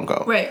places you don't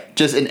go, right?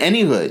 Just in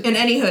any hood,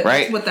 right?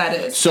 That's what that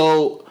is.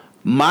 So.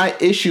 My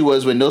issue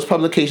was when those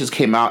publications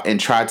came out and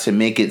tried to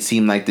make it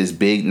seem like this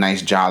big,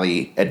 nice,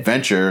 jolly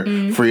adventure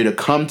for you to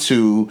come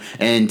to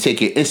and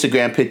take your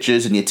Instagram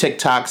pictures and your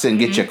TikToks and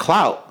get your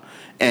clout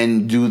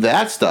and do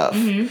that stuff.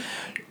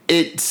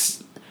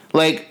 It's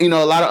like, a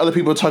lot of other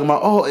people are talking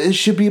about, oh, it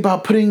should be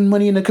about putting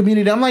money in the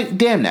community. I'm like,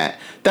 damn that.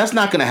 That's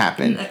not going to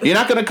happen. You're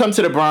not going to come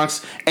to the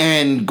Bronx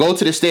and go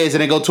to the stairs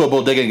and then go to a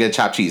bodega and get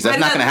chopped cheese. That's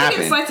not going to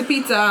happen. Slice of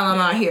pizza, I'm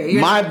out here.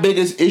 My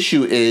biggest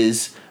issue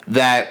is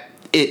that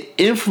it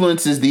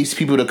influences these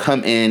people to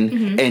come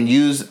in and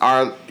use it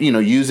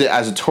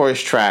as a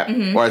tourist trap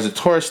or as a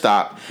tourist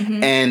stop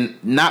and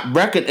not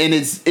reckon. And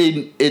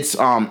it's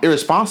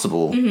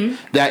irresponsible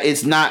that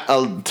it's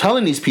not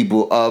telling these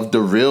people of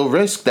the real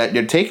risk that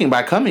they're taking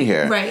by coming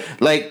here. Right.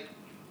 Like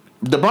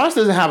the Bronx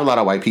doesn't have a lot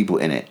of white people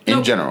in it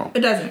in general.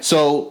 It doesn't.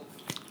 So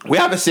we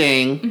have a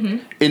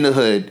saying in the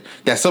hood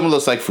that someone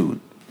looks like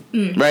food.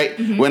 Right?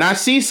 When I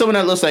see someone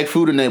that looks like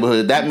food in the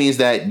neighborhood, that means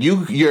that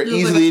you're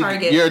easily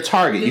you're a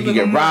target. You can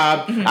get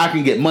robbed. I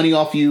can get money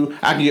off you.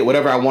 I can get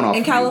whatever I want off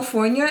you. In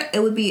California,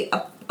 it would be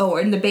or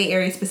in the Bay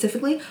Area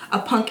specifically, a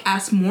punk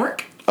ass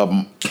mork. A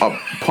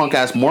punk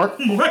ass mork?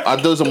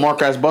 There's a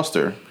mork ass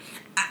buster.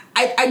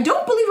 I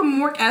don't believe a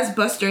mork ass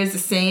buster is the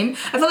same.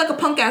 I feel like a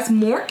punk ass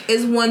mork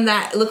is one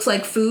that looks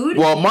like food.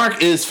 Well,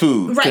 mark is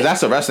food because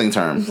that's a wrestling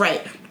term,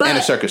 right? And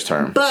a circus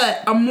term.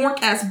 But a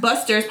mork ass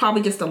buster is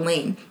probably just a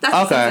lame. That's the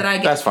sense that I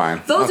get. That's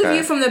fine. Those of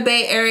you from the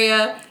Bay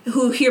Area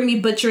who hear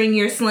me butchering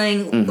your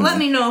slang, let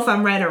me know if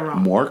I'm right or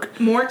wrong.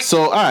 Mork.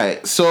 So all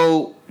right.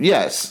 So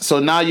yes. So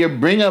now you're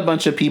bringing a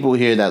bunch of people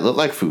here that look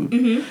like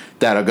food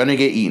that are gonna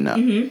get eaten up.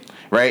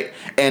 Right?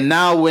 And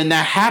now when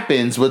that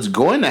happens, what's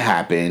going to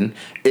happen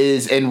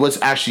is, and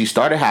what's actually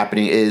started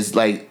happening is,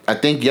 like, I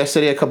think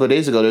yesterday, a couple of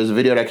days ago, there was a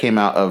video that came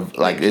out of,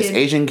 like, this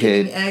Asian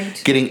kid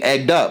getting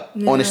egged up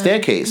on a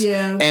staircase.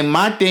 Yeah. And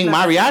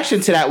my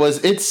reaction to that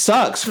was, it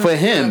sucks for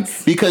him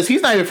because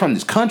he's not even from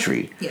this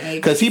country.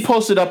 Because he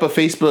posted up a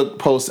Facebook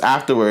post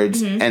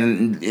afterwards,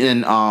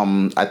 and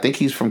I think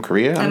he's from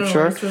Korea, I'm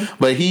sure.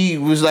 But he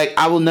was was like,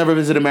 I will never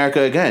visit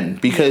America again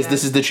because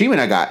this is the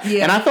treatment I got.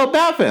 Yeah. And I felt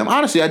bad for him.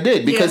 Honestly, I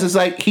did, because it's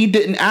like he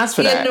didn't ask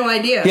for that. He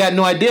had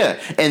no idea.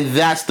 And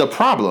that's the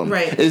problem.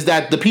 Right. Is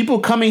that the people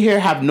coming here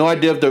have no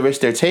idea of the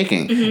risk they're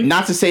taking. Mm-hmm.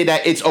 Not to say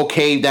that it's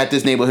okay that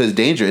this neighborhood is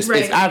dangerous.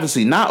 Right. It's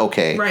obviously not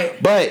okay.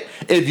 Right. But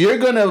if you're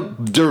going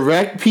to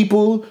direct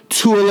people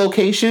to a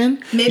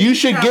location, you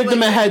should give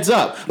them a heads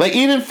up. Like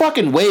even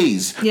fucking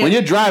Waze. Yeah. When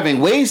you're driving,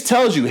 Waze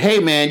tells you, hey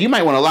man, you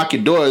might want to lock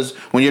your doors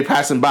when you're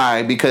passing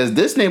by because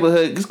this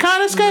neighborhood is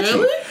kind of sketchy.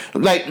 Really?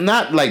 Like,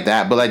 not like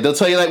that, but like they'll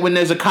tell you like when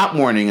there's a cop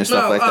warning and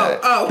stuff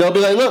that. They'll be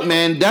like, look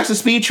man, that's a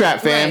speed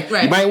trap, fam.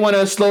 Right. You might want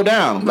to slow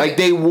down. Right. Like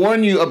they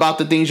warn you about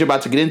the things you're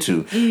about to get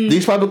into. Mm.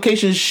 These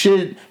publications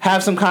should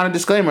have some kind of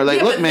disclaimer.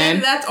 Like, look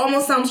man. That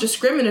almost sounds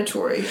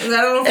discriminatory. I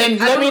don't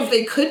know if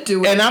they could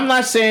do it. And I'm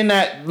not saying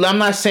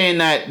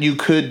that you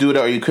could do it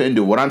or you couldn't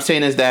do it. What I'm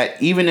saying is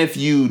that even if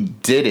you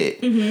did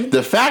it,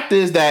 the fact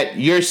is that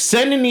you're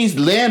sending these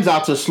lambs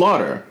out to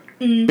slaughter,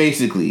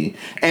 basically.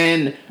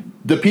 And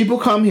the people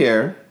come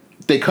here,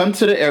 they come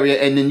to the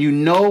area, and then you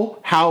know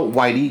how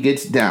Whitey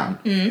gets down.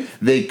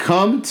 They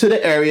come to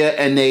the area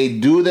and they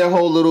do their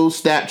whole little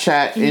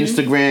Snapchat,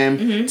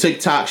 Instagram,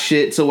 TikTok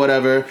shits or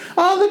whatever.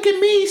 Oh, look at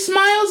me,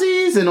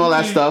 smilesies, and all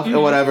that stuff or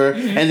whatever.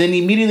 And then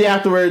immediately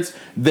afterwards,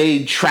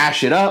 they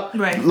trash it up,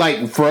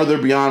 like further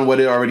beyond what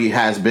it already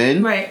has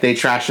been. Right. They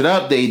trash it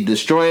up, they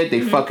destroy it,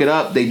 they fuck it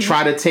up, they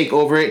try to take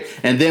over it,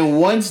 and then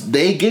once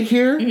they get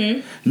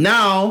here,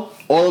 now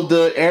all of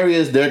the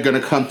areas they're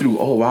gonna come through.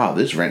 Oh wow,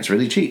 this rent's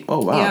really cheap.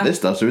 Oh wow, this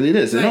stuff's really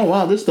this, and oh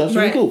wow, this stuff's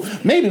really cool.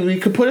 Maybe we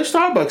could put a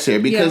Starbucks here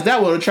because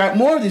that will attract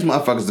more of these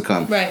motherfuckers to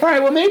come. Right. All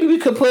right, well maybe we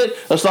could put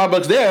a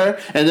Starbucks there,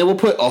 and then we'll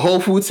put a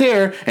Whole Foods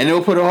here, and then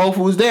we'll put a Whole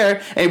Foods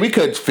there, and we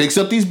could fix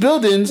up these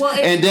buildings,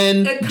 and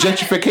then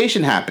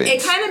gentrification happens.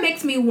 It kind of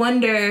makes me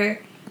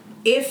wonder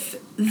if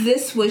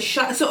this was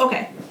shot. So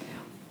okay,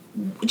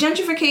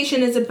 gentrification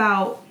is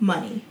about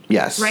money.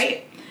 Yes.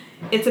 Right.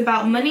 It's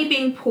about money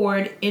being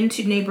poured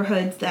into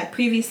neighborhoods that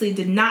previously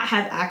did not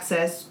have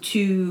access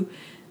to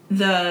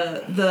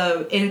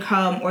the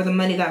income or the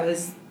money that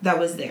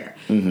was there.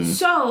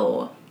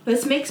 So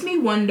this makes me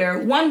wonder.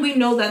 One, we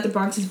know that the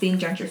Bronx is being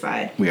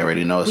gentrified. We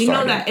already know we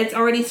know that it's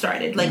already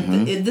started. Like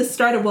this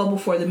started well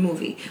before the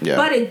movie. Yeah.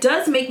 But it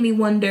does make me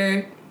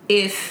wonder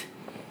if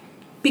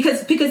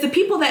because the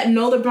people that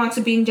know the Bronx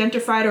are being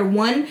gentrified are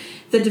one,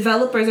 the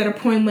developers that are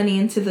pouring money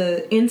into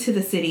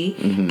the city,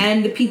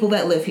 and the people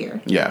that live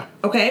here. Yeah.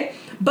 Okay?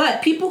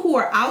 But people who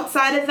are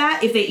outside of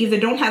that, if they either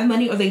don't have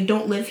money or they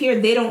don't live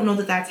here, they don't know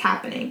that that's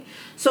happening.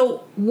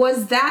 So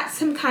was that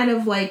some kind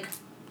of like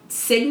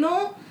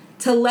signal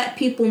to let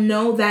people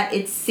know that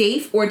it's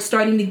safe, or it's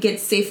starting to get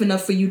safe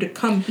enough for you to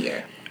come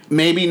here?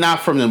 Maybe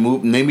not from the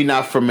movie. Maybe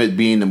not from it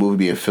being the movie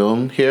being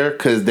filmed here,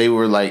 because they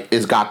were like,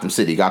 "It's Gotham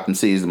City. Gotham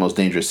City is the most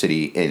dangerous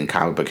city in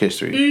comic book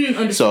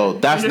history." So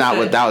that's not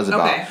what that was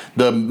about. Okay.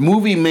 The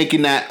movie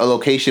making that a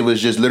location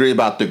was just literally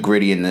about the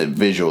gritty and the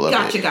visual of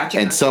it. Gotcha.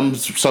 And some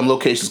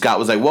locations, Scott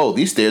was like, "Whoa,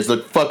 these stairs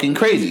look fucking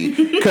crazy,"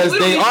 because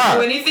they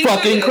are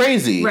fucking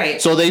crazy. Right.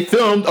 So they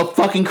filmed a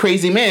fucking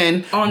crazy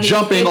man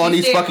jumping on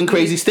these fucking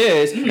crazy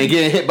stairs and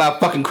getting hit by a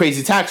fucking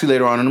crazy taxi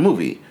later on in the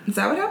movie. Is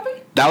that what happened?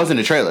 That was in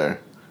the trailer.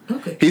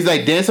 Okay. He's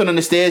like dancing on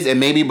the stairs, and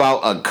maybe about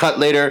a cut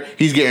later,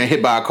 he's getting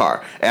hit by a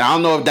car. And I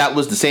don't know if that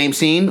was the same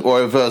scene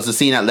or if it was the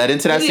scene that led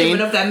into that scene.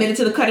 But if that made it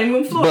to the cutting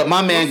room floor. But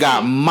my man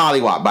got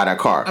mollywopped by that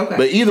car. Okay.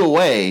 But either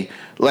way,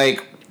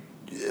 like,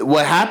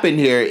 what happened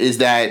here is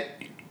that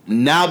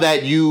now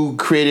that you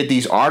created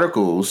these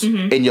articles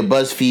in your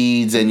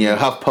BuzzFeeds and your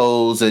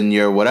HuffPos and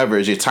your whatever,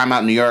 your Time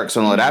Out New Yorks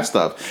and all that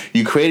stuff,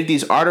 you created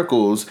these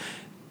articles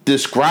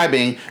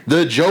describing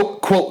the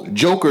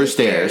Joker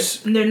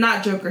stairs. And they're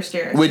not Joker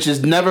stairs. Which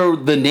is never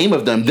the name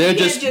of them. They're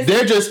just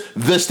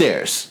the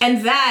stairs.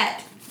 And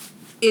that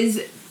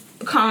is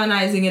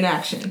colonizing in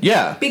action.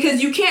 Yeah.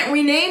 Because you can't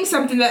rename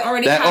something that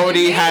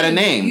already had a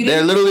name.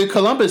 They're literally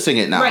Columbusing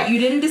it now. Right, you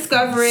didn't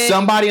discover it.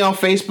 Somebody on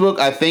Facebook,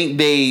 I think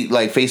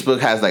Facebook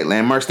has like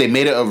landmarks. They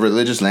made it a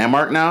religious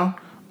landmark now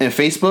in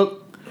Facebook.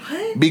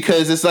 What?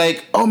 Because it's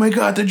like, oh my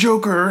god, the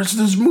Joker,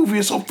 this movie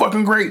is so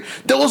fucking great.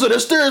 Those are the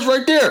stairs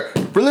right there.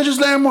 Religious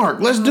landmark.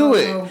 Let's do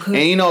it.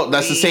 And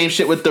that's the same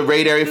shit with the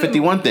Raid Area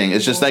 51 thing.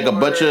 It's just like a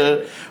bunch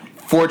of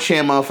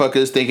 4chan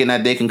motherfuckers thinking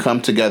that they can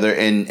come together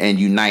and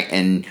unite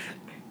and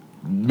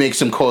make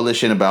some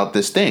coalition about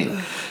this thing.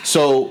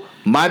 So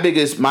my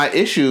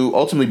issue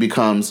ultimately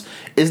becomes,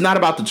 it's not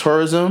about the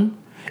tourism.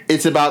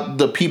 It's about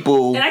the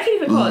people. And I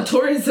can't even call it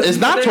tourism. It's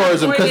not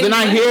tourism because they're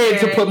not here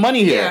to put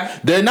money here. Yeah.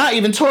 They're not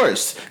even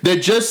tourists. They're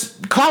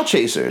just clout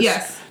chasers.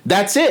 Yes.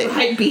 That's it. The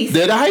hype beasts.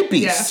 They're the hype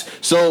beasts. Yeah.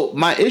 So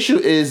my issue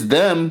is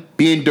them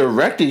being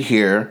directed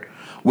here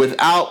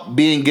without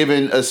being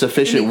given a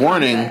sufficient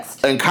warning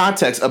and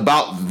context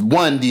about,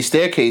 one, these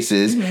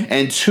staircases,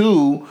 and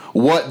two,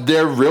 what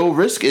their real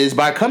risk is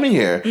by coming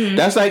here.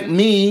 That's like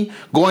me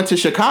going to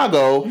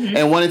Chicago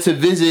and wanting to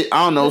visit,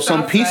 I don't know,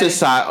 some pizza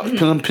shop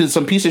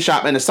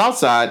in the South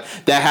Side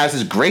that has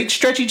this great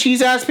stretchy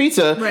cheese ass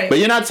pizza, but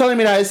you're not telling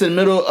me that it's in the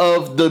middle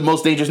of the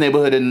most dangerous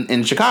neighborhood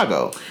in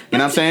Chicago. You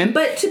know what I'm saying?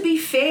 But to be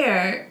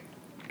fair,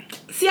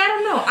 see, I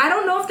don't know. I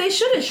don't know if they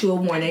should issue a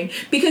warning,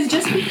 because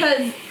just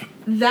because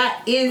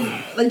that is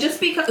like,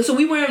 just because. So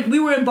we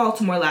were in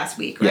Baltimore last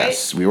week, right?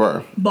 Yes, we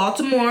were.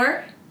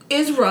 Baltimore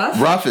is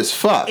rough. Rough as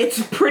fuck.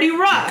 It's pretty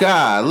rough.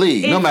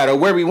 Golly, no matter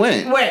where we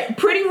went. Right,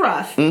 pretty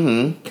rough.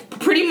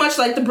 Pretty much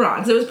like the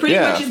Bronx. It was pretty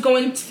much just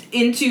going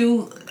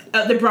into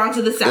the Bronx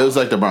of the South. It was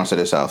like the Bronx of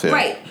the South, yeah.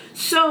 Right.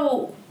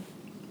 So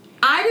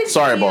I didn't.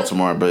 Sorry,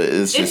 Baltimore, but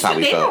it's just how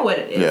we felt. They know what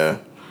it is. Yeah,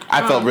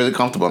 I felt really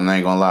comfortable. I'm not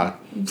even gonna lie.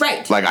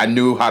 Right. Like, I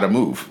knew how to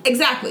move.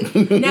 Exactly.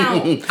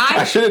 Now,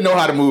 I shouldn't know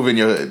how to move in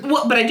your hood.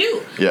 Well, but I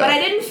do. Yeah. But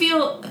I didn't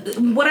feel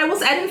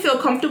I didn't feel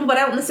comfortable, but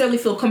I don't necessarily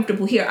feel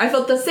comfortable here. I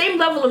felt the same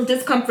level of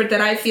discomfort that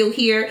I feel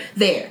here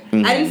there.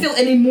 I didn't feel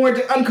any more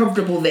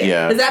uncomfortable there.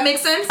 Yeah. Does that make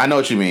sense? I know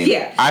what you mean.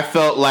 Yeah. I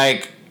felt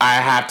like I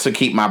have to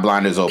keep my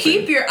blinders open.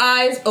 Keep your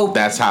eyes open.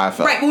 That's how I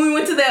felt. Right. When we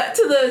went to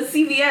the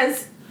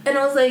CVS, and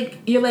I was like,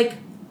 you're like,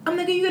 I'm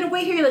like, are you gonna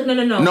wait here? You're like,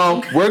 no.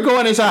 No, we're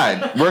going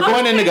inside. We're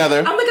going in together.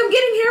 I'm like, I'm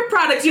getting hair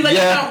products. You're like,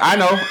 yeah, I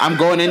know. I'm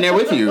going in there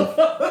with you.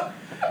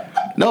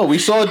 No, we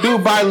saw a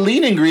dude buy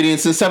lean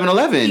ingredients in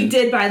 7-Eleven. He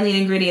did buy lean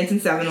ingredients in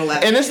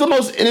 7-Eleven. And it's the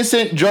most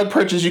innocent drug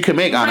purchase you can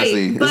make,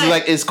 honestly.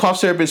 Right, it's cough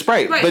syrup and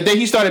Sprite. Right. But then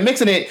he started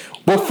mixing it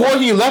before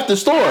he left the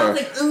store. I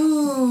was like,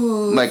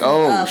 ooh. Like,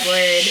 oh,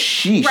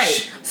 sheesh.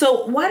 Right.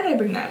 So why did I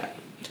bring that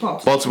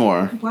up?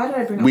 Baltimore. Why did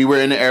I bring it up? We were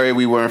in an area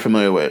we weren't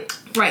familiar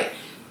with. Right.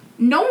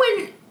 No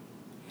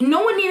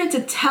one needed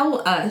to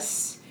tell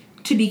us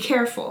to be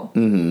careful.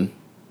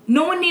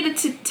 No one needed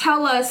to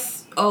tell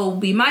us, oh,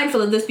 be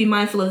mindful of this, be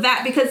mindful of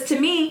that, because to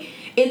me,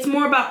 it's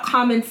more about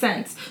common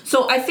sense.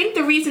 So I think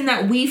the reason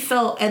that we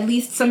felt at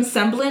least some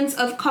semblance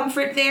of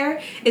comfort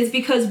there is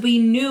because we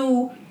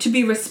knew to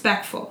be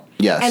respectful.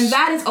 Yes. And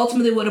that is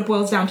ultimately what it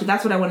boils down to.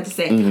 That's what I wanted to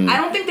say. I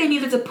don't think they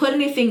needed to put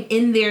anything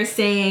in there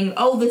saying,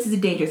 oh, this is a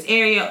dangerous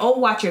area, oh,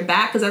 watch your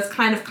back, because that's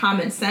kind of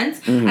common sense.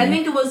 I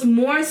think it was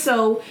more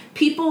so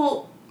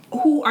people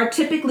who are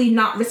typically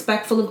not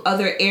respectful of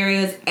other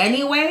areas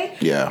anyway,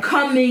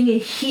 coming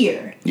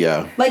here.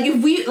 Yeah. Like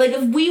if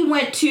we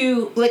went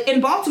to, like in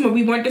Baltimore,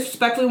 we weren't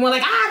disrespectful. We were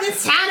like,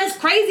 this town is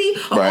crazy.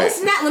 Oh,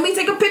 snap, let me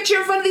take a picture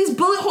in front of these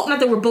bullet holes. Not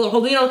that we're bullet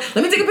holes, let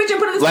me take a picture in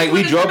front of this. Like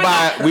we drove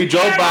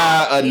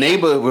by a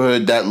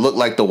neighborhood that looked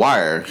like The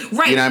Wire.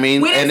 Right. You know what I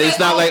mean? And it's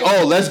not like,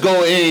 let's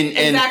go in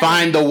and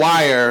find The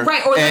Wire.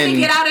 Right. Or let me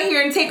get out of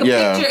here and take a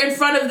picture in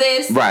front of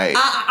this. Right.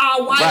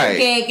 Wire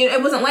gang.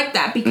 It wasn't like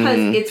that because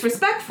it's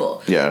respectful.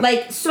 Yeah.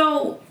 Like,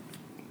 so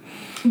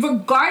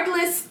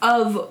regardless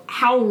of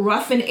how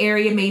rough an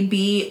area may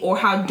be or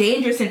how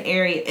dangerous an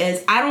area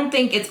is, I don't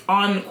think it's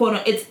on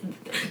it's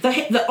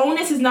the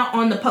onus is not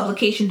on the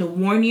publication to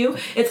warn you.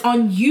 It's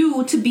on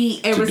you to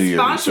be a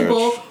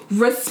responsible,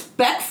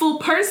 respectful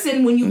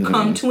person when you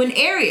come to an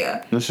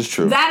area. This is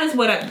true. That is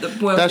what it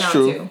boils down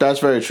to. That's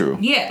very true.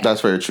 Yeah.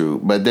 That's very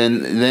true. But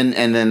then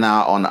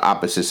now on the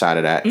opposite side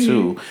of that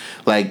too,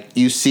 like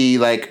you see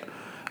like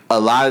a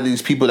lot of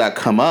these people that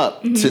come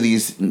up to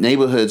these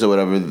neighborhoods or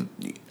whatever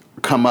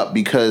come up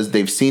because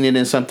they've seen it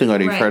in something or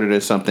they've heard it in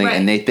something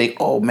and they think,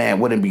 oh man,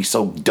 wouldn't it be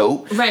so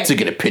dope to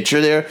get a picture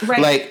there? Right.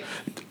 Like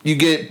you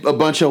get a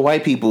bunch of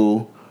white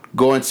people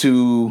going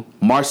to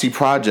Marcy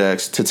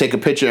Projects to take a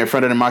picture in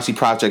front of the Marcy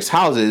Projects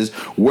houses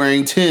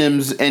wearing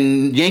Timbs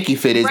and Yankee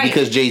fitteds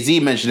because Jay-Z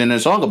mentioned it in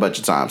his song a bunch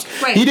of times.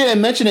 Right. He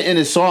didn't mention it in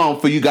his song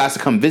for you guys to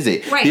come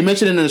visit. Right. He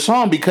mentioned it in the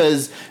song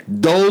because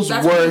that's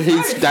where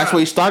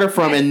he started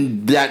from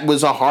and that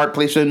was a hard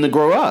place for him to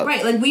grow up.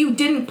 Right, like we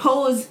didn't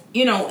pose,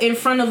 in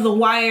front of the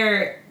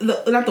Wire,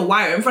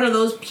 in front of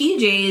those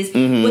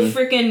PJs with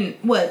freaking,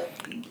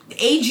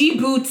 AG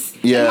boots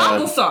and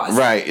applesauce.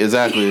 Right,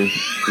 exactly.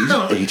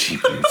 AG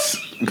boots.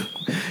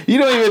 You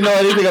don't even know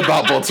anything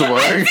about Baltimore.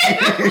 I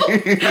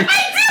do.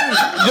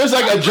 Just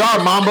like a jar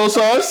of mambo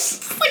sauce.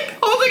 It's like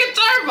holding a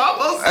jar of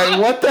mambo sauce.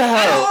 And what the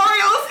hell?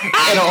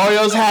 And an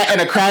Oreos hat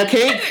and a crab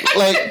cake?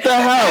 Like, the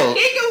hell?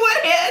 Cake in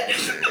one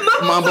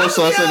hand. Mambo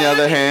sauce in the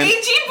other hand.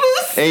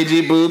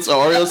 AG boots, an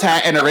Oreos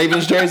hat, and a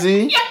Ravens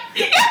jersey?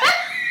 Yeah.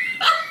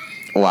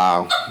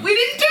 Wow. We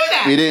didn't do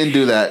that. We didn't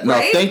do that. No,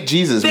 thank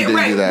Jesus we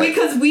didn't do that.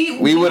 Because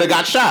we would have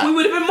got shot. We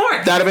would have been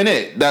marked. That'd have been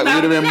it. That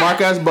would have been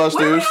marked as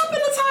busters. What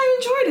happened to Tai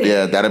and Jordan?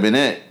 Yeah, that'd have been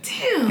it.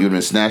 Damn. You would have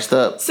been snatched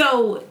up.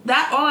 So,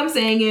 all I'm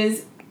saying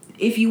is,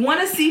 if you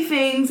want to see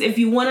things, if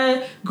you want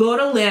to go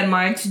to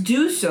landmarks,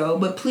 do so.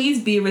 But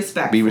please be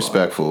respectful. Be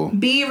respectful.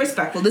 Be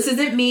respectful. This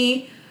isn't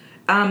me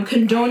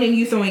condoning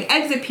you throwing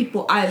eggs at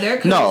people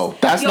either. No,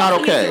 that's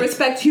not okay. Need to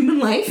respect human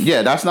life.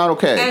 Yeah, that's not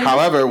okay. And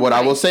however, what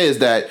I will say is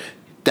that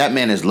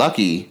man is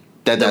lucky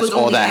that's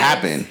all that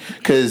happened.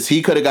 Because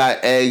he could have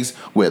got eggs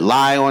with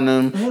lye on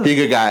them. Ugh. He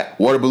could have got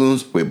water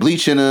balloons with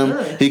bleach in them.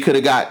 Ugh. He could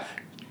have got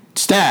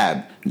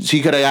stabbed.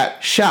 He could have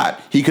got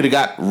shot. He could have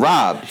got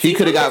robbed. He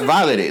could have got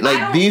violated.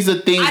 Like, these are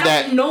things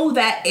that... I don't know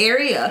that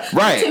area.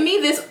 Right. To me,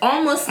 this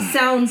almost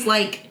sounds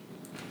like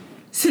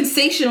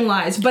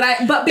sensationalized,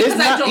 but because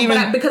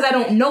I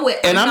don't know it.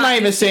 And I'm not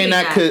even saying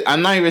that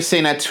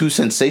to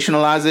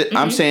sensationalize it.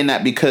 I'm saying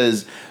that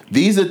because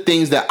these are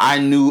things that I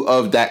knew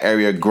of that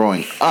area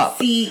growing up.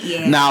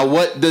 Now,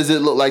 what does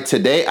it look like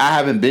today? I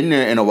haven't been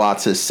there in a while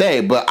to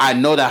say, but I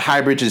know that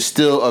Highbridge is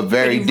still a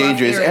very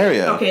dangerous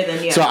area. Okay,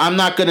 then, yeah. So I'm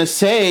not gonna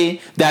say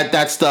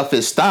that stuff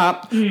is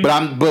stopped,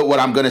 but what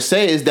I'm gonna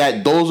say is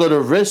that those are the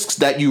risks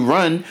that you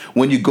run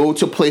when you go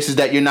to places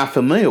that you're not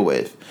familiar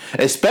with.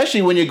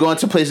 Especially when you're going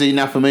to places you're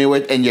not familiar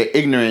with and you're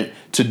ignorant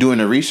to doing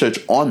the research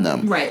on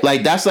them. Right.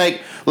 Like, that's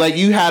like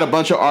you had a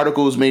bunch of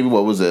articles, maybe,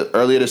 what was it,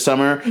 earlier this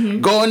summer?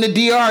 Go in the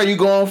DR, you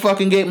go and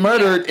fucking get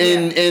murdered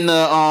in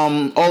the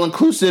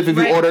all-inclusive if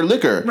you order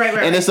liquor. Right.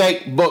 And it's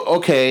like, but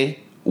okay,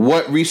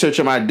 what research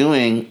am I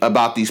doing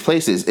about these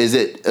places? Is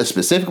it a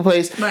specific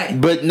place?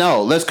 Right. But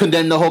no, let's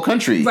condemn the whole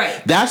country.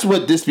 Right. That's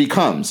what this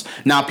becomes.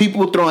 Now,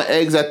 people throwing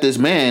eggs at this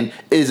man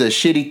is a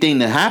shitty thing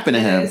to happen to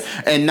him.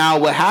 And now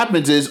what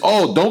happens is,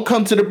 don't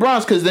come to the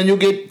Bronx because then you'll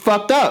get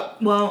fucked up.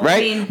 Well,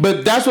 right? I mean,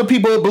 but that's what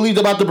people believed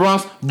about the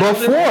Bronx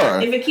before.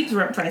 If it keeps the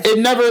rent price.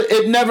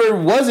 It never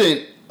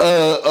wasn't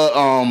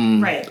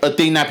a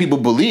thing that people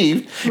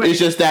believed. Right. It's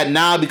just that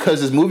now, because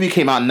this movie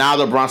came out, now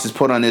the Bronx is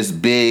put on this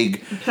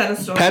big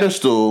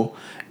pedestal,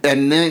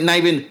 and then not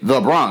even the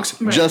Bronx,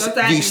 just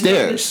these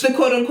stairs. The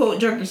quote unquote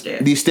junker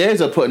stairs. These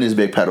stairs are put in this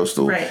big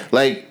pedestal. Right.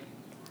 Like,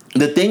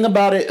 the thing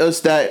about it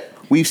is that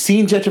we've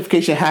seen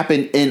gentrification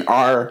happen in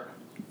our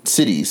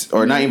cities,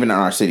 or not even in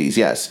our cities,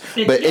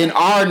 but in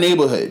our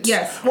neighborhoods.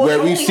 Yes. Well,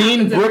 where we've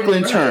seen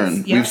Brooklyn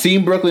turn. We've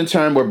seen Brooklyn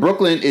turn, where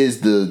Brooklyn is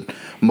the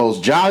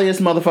most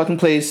jolliest motherfucking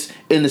place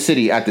in the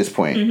city at this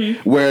point,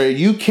 where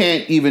you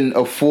can't even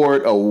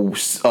afford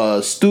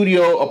a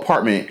studio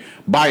apartment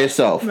by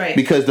yourself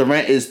because the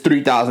rent is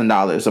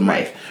 $3,000 a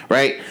month.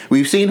 Right?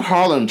 We've seen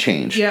Harlem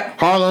change. Yeah.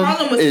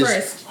 Harlem was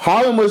first.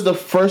 Harlem was the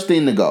first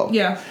thing to go.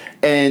 Yeah.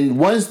 And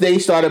once they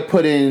started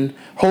putting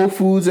Whole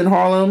Foods in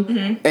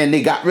Harlem, and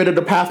they got rid of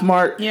the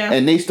Pathmark,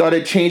 and they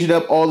started changing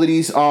up all of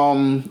these,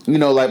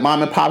 like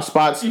mom and pop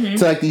spots to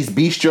like these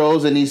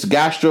bistros and these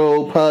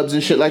gastro pubs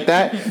and shit like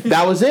that.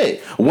 That was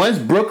it. Once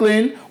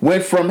Brooklyn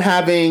went from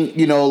having,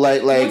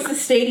 once the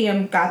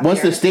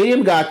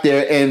stadium got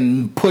there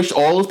and pushed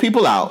all those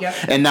people out,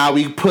 and now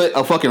we put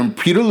a fucking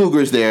Peter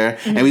Luger's there,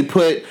 and we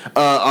put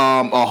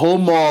a whole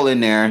mall in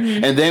there,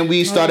 and then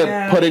we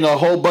started putting a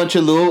whole bunch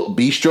of little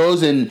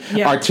bistros and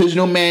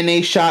artisanal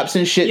mayonnaise shops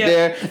and shit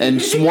there, and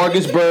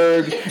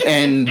Smorgasburg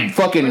and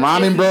fucking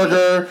Ramen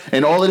Burger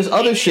and all of this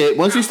other shit.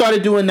 Once we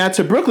started doing that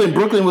to Brooklyn,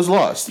 Brooklyn was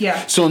lost.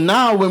 Yeah. So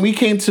now when we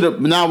came to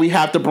now we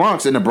have the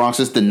Bronx, and the Bronx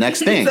is the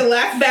next thing. It's the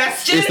last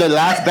bastion. It's the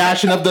last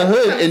bastion of the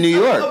hood in New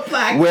York,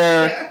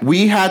 where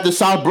we had the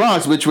South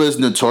Bronx, which was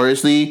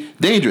notoriously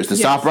dangerous. The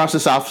South Bronx, the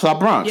South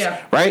Bronx.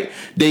 Yeah. Right?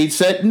 They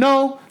said,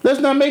 no, let's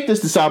not make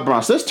this the South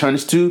Bronx. Let's turn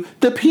this to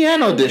the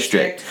Piano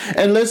District.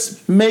 And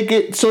let's make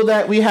it so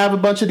that we have a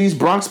bunch of these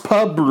Bronx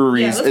pub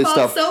breweries and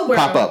stuff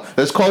pop up.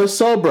 Let's call it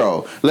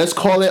Sobro. Let's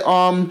call it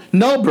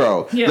No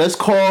Bro. Yeah.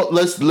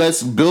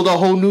 Let's build a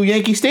whole new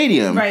Yankee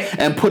Stadium.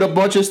 And put a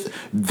bunch of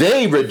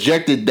they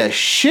rejected the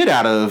shit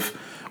out of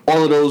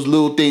all of those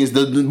little things.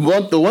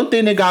 The one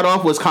thing they got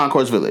off was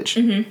Concourse Village.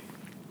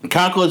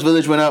 Concourse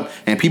Village went up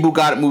and people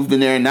got moved in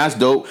there, and that's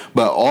dope.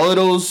 But all of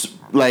those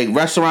like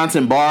restaurants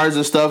and bars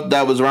and stuff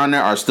that was around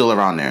there are still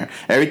around there.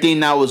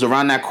 Everything that was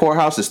around that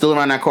courthouse is still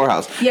around that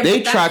courthouse. Yeah,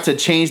 they tried to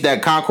change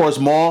that Concourse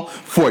Mall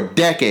for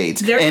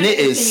decades, and it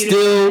is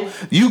still.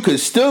 You could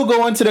still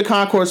go into the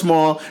Concourse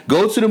Mall,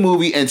 go to the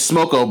movie, and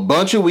smoke a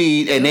bunch of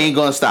weed, and they ain't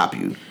gonna stop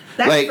you.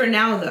 That's for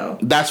now, though.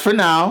 That's for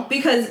now.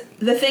 Because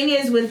the thing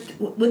is with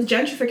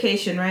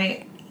gentrification,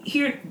 right?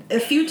 Here, a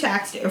few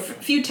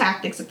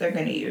tactics that they're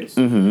going to use.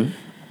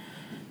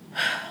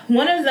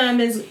 One of them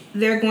is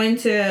they're going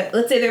to,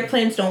 let's say their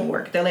plans don't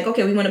work. They're like,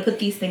 okay, we want to put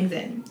these things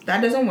in.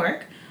 That doesn't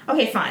work.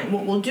 Okay, fine.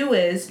 What we'll do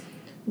is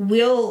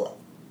we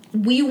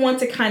want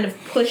to kind of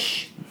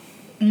push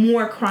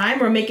more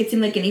crime or make it seem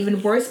like an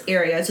even worse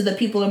area so that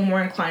people are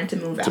more inclined to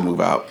move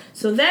out.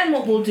 So then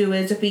what we'll do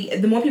is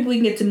the more people we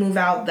can get to move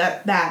out,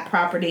 that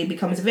property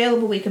becomes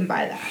available, we can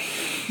buy that.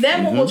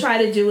 Then what we'll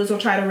try to do is we'll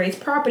try to raise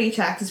property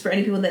taxes for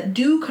any people that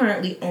do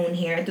currently own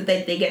here, that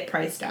they get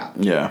priced out.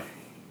 Yeah.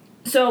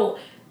 So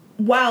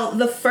while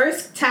the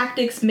first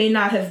tactics may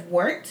not have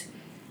worked,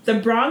 the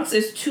Bronx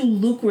is too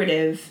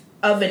lucrative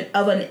of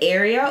an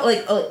area,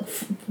 like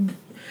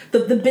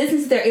the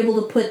business they're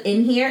able to put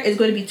in here is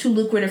going to be too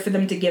lucrative for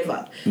them to give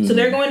up. So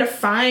they're going to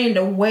find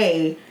a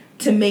way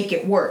to make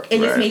it work. It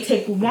just may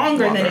take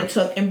longer than it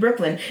took in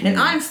Brooklyn. And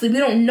honestly, we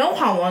don't know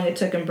how long it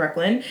took in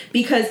Brooklyn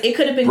because it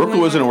could have been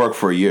Brooklyn wasn't work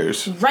for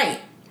years. Right.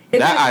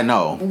 I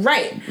know.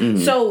 Right.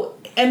 So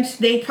and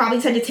they probably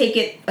had to take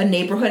it a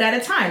neighborhood at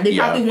a time. They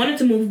probably wanted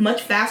to move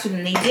much faster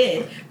than they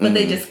did, but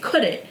they just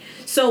couldn't.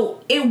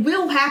 So it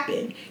will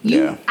happen.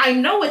 I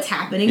know it's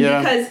happening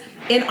because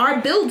in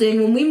our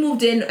building, when we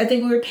moved in, I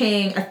think we were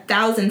paying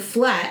 $1,000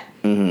 flat.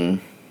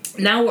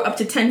 Mm-hmm. Now we're up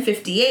to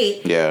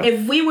 $1,058. Yeah.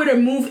 If we were to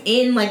move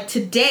in like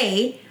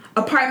today,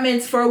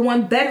 apartments for a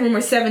 1-bedroom are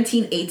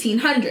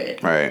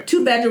 $1,800. Right.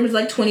 2 bedrooms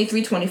like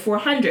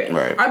 $2,300-$2,400.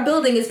 Right. Our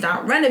building is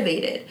not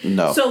renovated.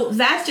 No. So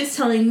that's just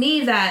telling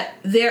me that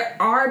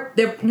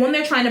when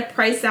they're trying to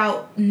price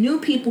out new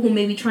people who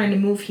may be trying to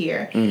move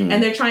here,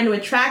 and they're trying to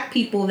attract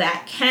people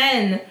that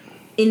can,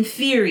 in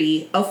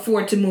theory,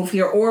 afford to move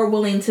here or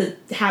willing to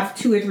have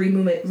 2 or 3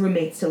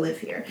 roommates to live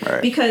here.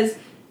 Right. Because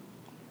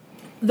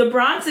the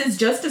Bronx is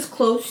just as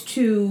close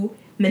to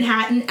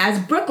Manhattan as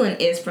Brooklyn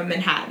is from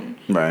Manhattan.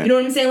 Right. You know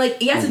what I'm saying? Like,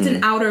 yes, it's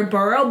an outer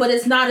borough, but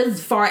it's not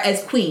as far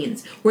as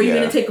Queens, where you're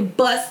going to take a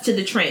bus to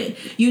the train.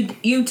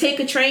 You take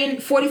a train,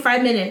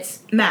 45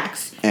 minutes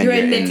max. And you're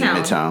in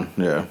Midtown.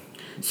 Yeah.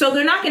 So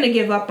they're not going to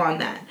give up on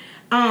that.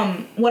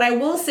 What I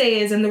will say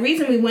is, and the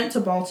reason we went to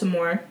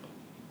Baltimore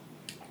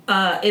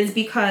is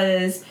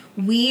because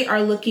we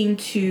are looking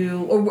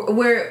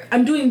to,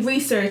 I'm doing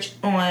research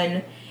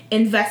on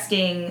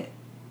investing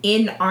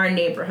in our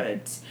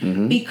neighborhoods.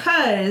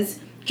 Because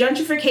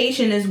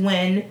gentrification is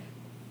when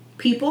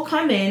people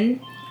come in,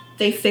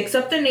 they fix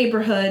up the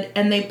neighborhood,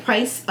 and they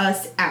price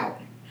us out.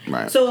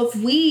 Right. So if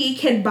we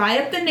can buy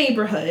up the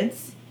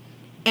neighborhoods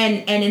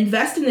and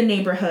invest in the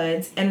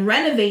neighborhoods and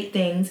renovate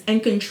things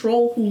and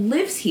control who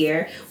lives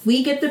here,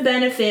 we get the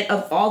benefit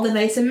of all the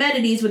nice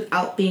amenities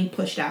without being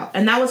pushed out.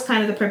 And that was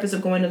kind of the purpose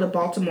of going to the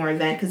Baltimore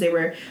event, because there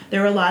were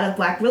a lot of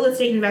Black real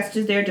estate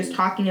investors there just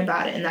talking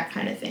about it and that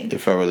kind of thing.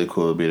 It felt really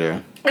cool to be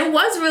there. It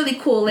was really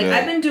cool. Like,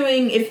 I've been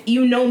doing, if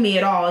you know me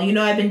at all, you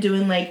know I've been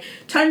doing, like,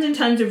 tons and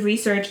tons of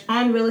research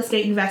on real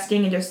estate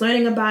investing and just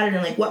learning about it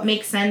and, like, what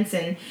makes sense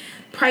and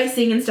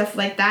pricing and stuff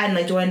like that. And,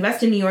 like, do I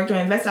invest in New York? Do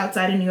I invest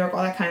outside of New York?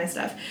 All that kind of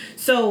stuff.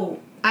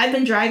 So I've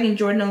been dragging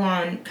Jordan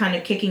along, kind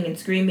of kicking and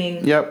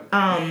screaming. Yep.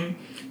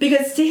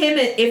 Because to him,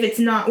 if it's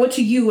not, well,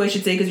 to you, I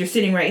should say, because you're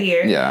sitting right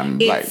here. Yeah, I'm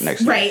right next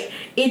to you. Right.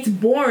 It's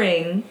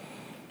boring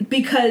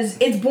because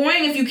it's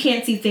boring if you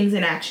can't see things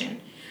in action.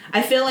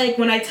 I feel like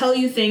when I tell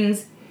you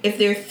things, if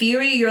they're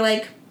theory, you're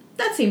like,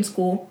 that seems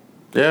cool.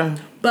 Yeah.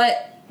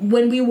 But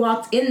when we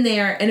walked in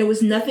there and it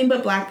was nothing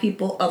but Black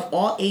people of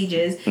all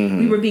ages,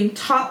 we were being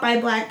taught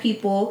by Black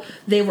people.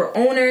 They were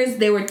owners.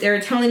 They were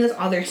telling us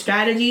all their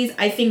strategies.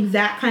 I think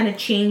that kind of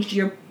changed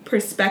your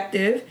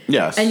perspective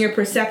and your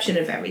perception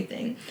of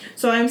everything.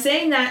 So I'm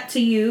saying that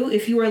to you,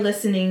 if you are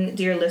listening,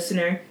 dear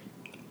listener.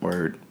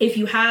 Word. If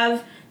you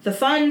have the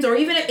funds, or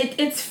even if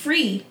it's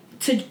free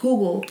to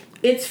Google.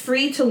 It's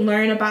free to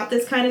learn about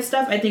this kind of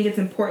stuff. I think it's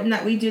important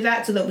that we do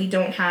that so that we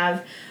don't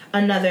have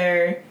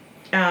another,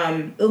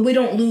 we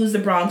don't lose the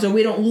Bronx, or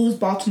we don't lose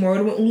Baltimore,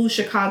 or we don't lose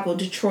Chicago,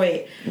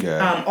 Detroit,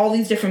 all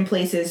these different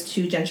places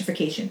to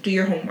gentrification. Do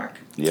your homework.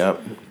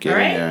 Yep. Get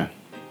in there.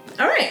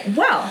 All right.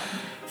 Well,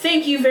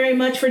 thank you very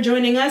much for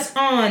joining us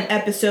on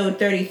episode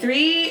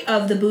 33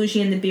 of the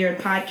Bougie and the Beard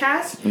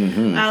podcast.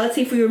 Let's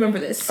see if we remember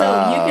this. So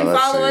you can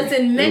follow us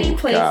in many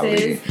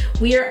places.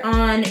 We are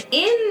on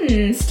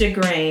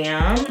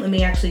Instagram. Let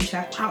me actually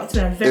check. Wow, it's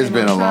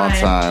been a long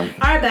time.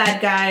 Our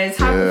bad, guys.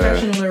 How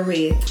professional are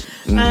we?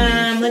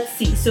 Let's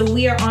see. So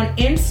we are on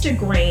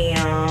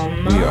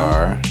Instagram. We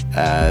are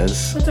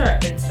as... What's our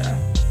Insta?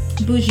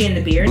 Bougie and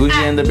the Beard. Bougie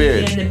and the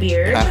Beard. Bougie and the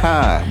Beard.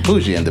 Aha.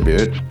 Bougie and the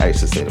Beard. I used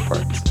to say the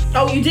parts.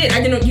 Oh, you did?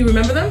 I didn't know. You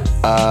remember them?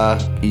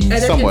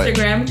 Somewhat.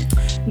 Instagram.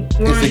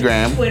 We're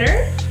on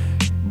Twitter.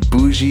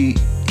 Bougie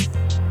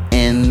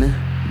and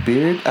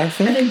Beard, I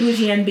think. I think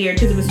Bougie and Beard,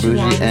 because it was too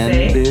long to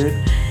say. Bougie and Beard.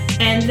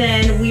 And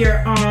then we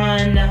are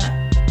on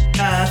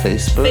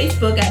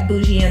Facebook at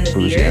Bougie and the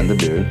Beard. Bougie and the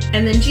Beard.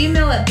 And then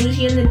Gmail at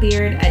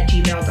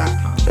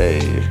bougieandthebeard@gmail.com.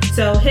 Hey.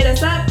 So hit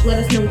us up. Let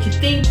us know what you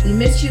think. We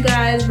missed you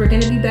guys. We're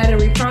going to be better,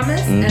 we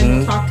promise. And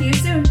we'll talk to you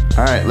soon.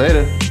 All right,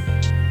 later.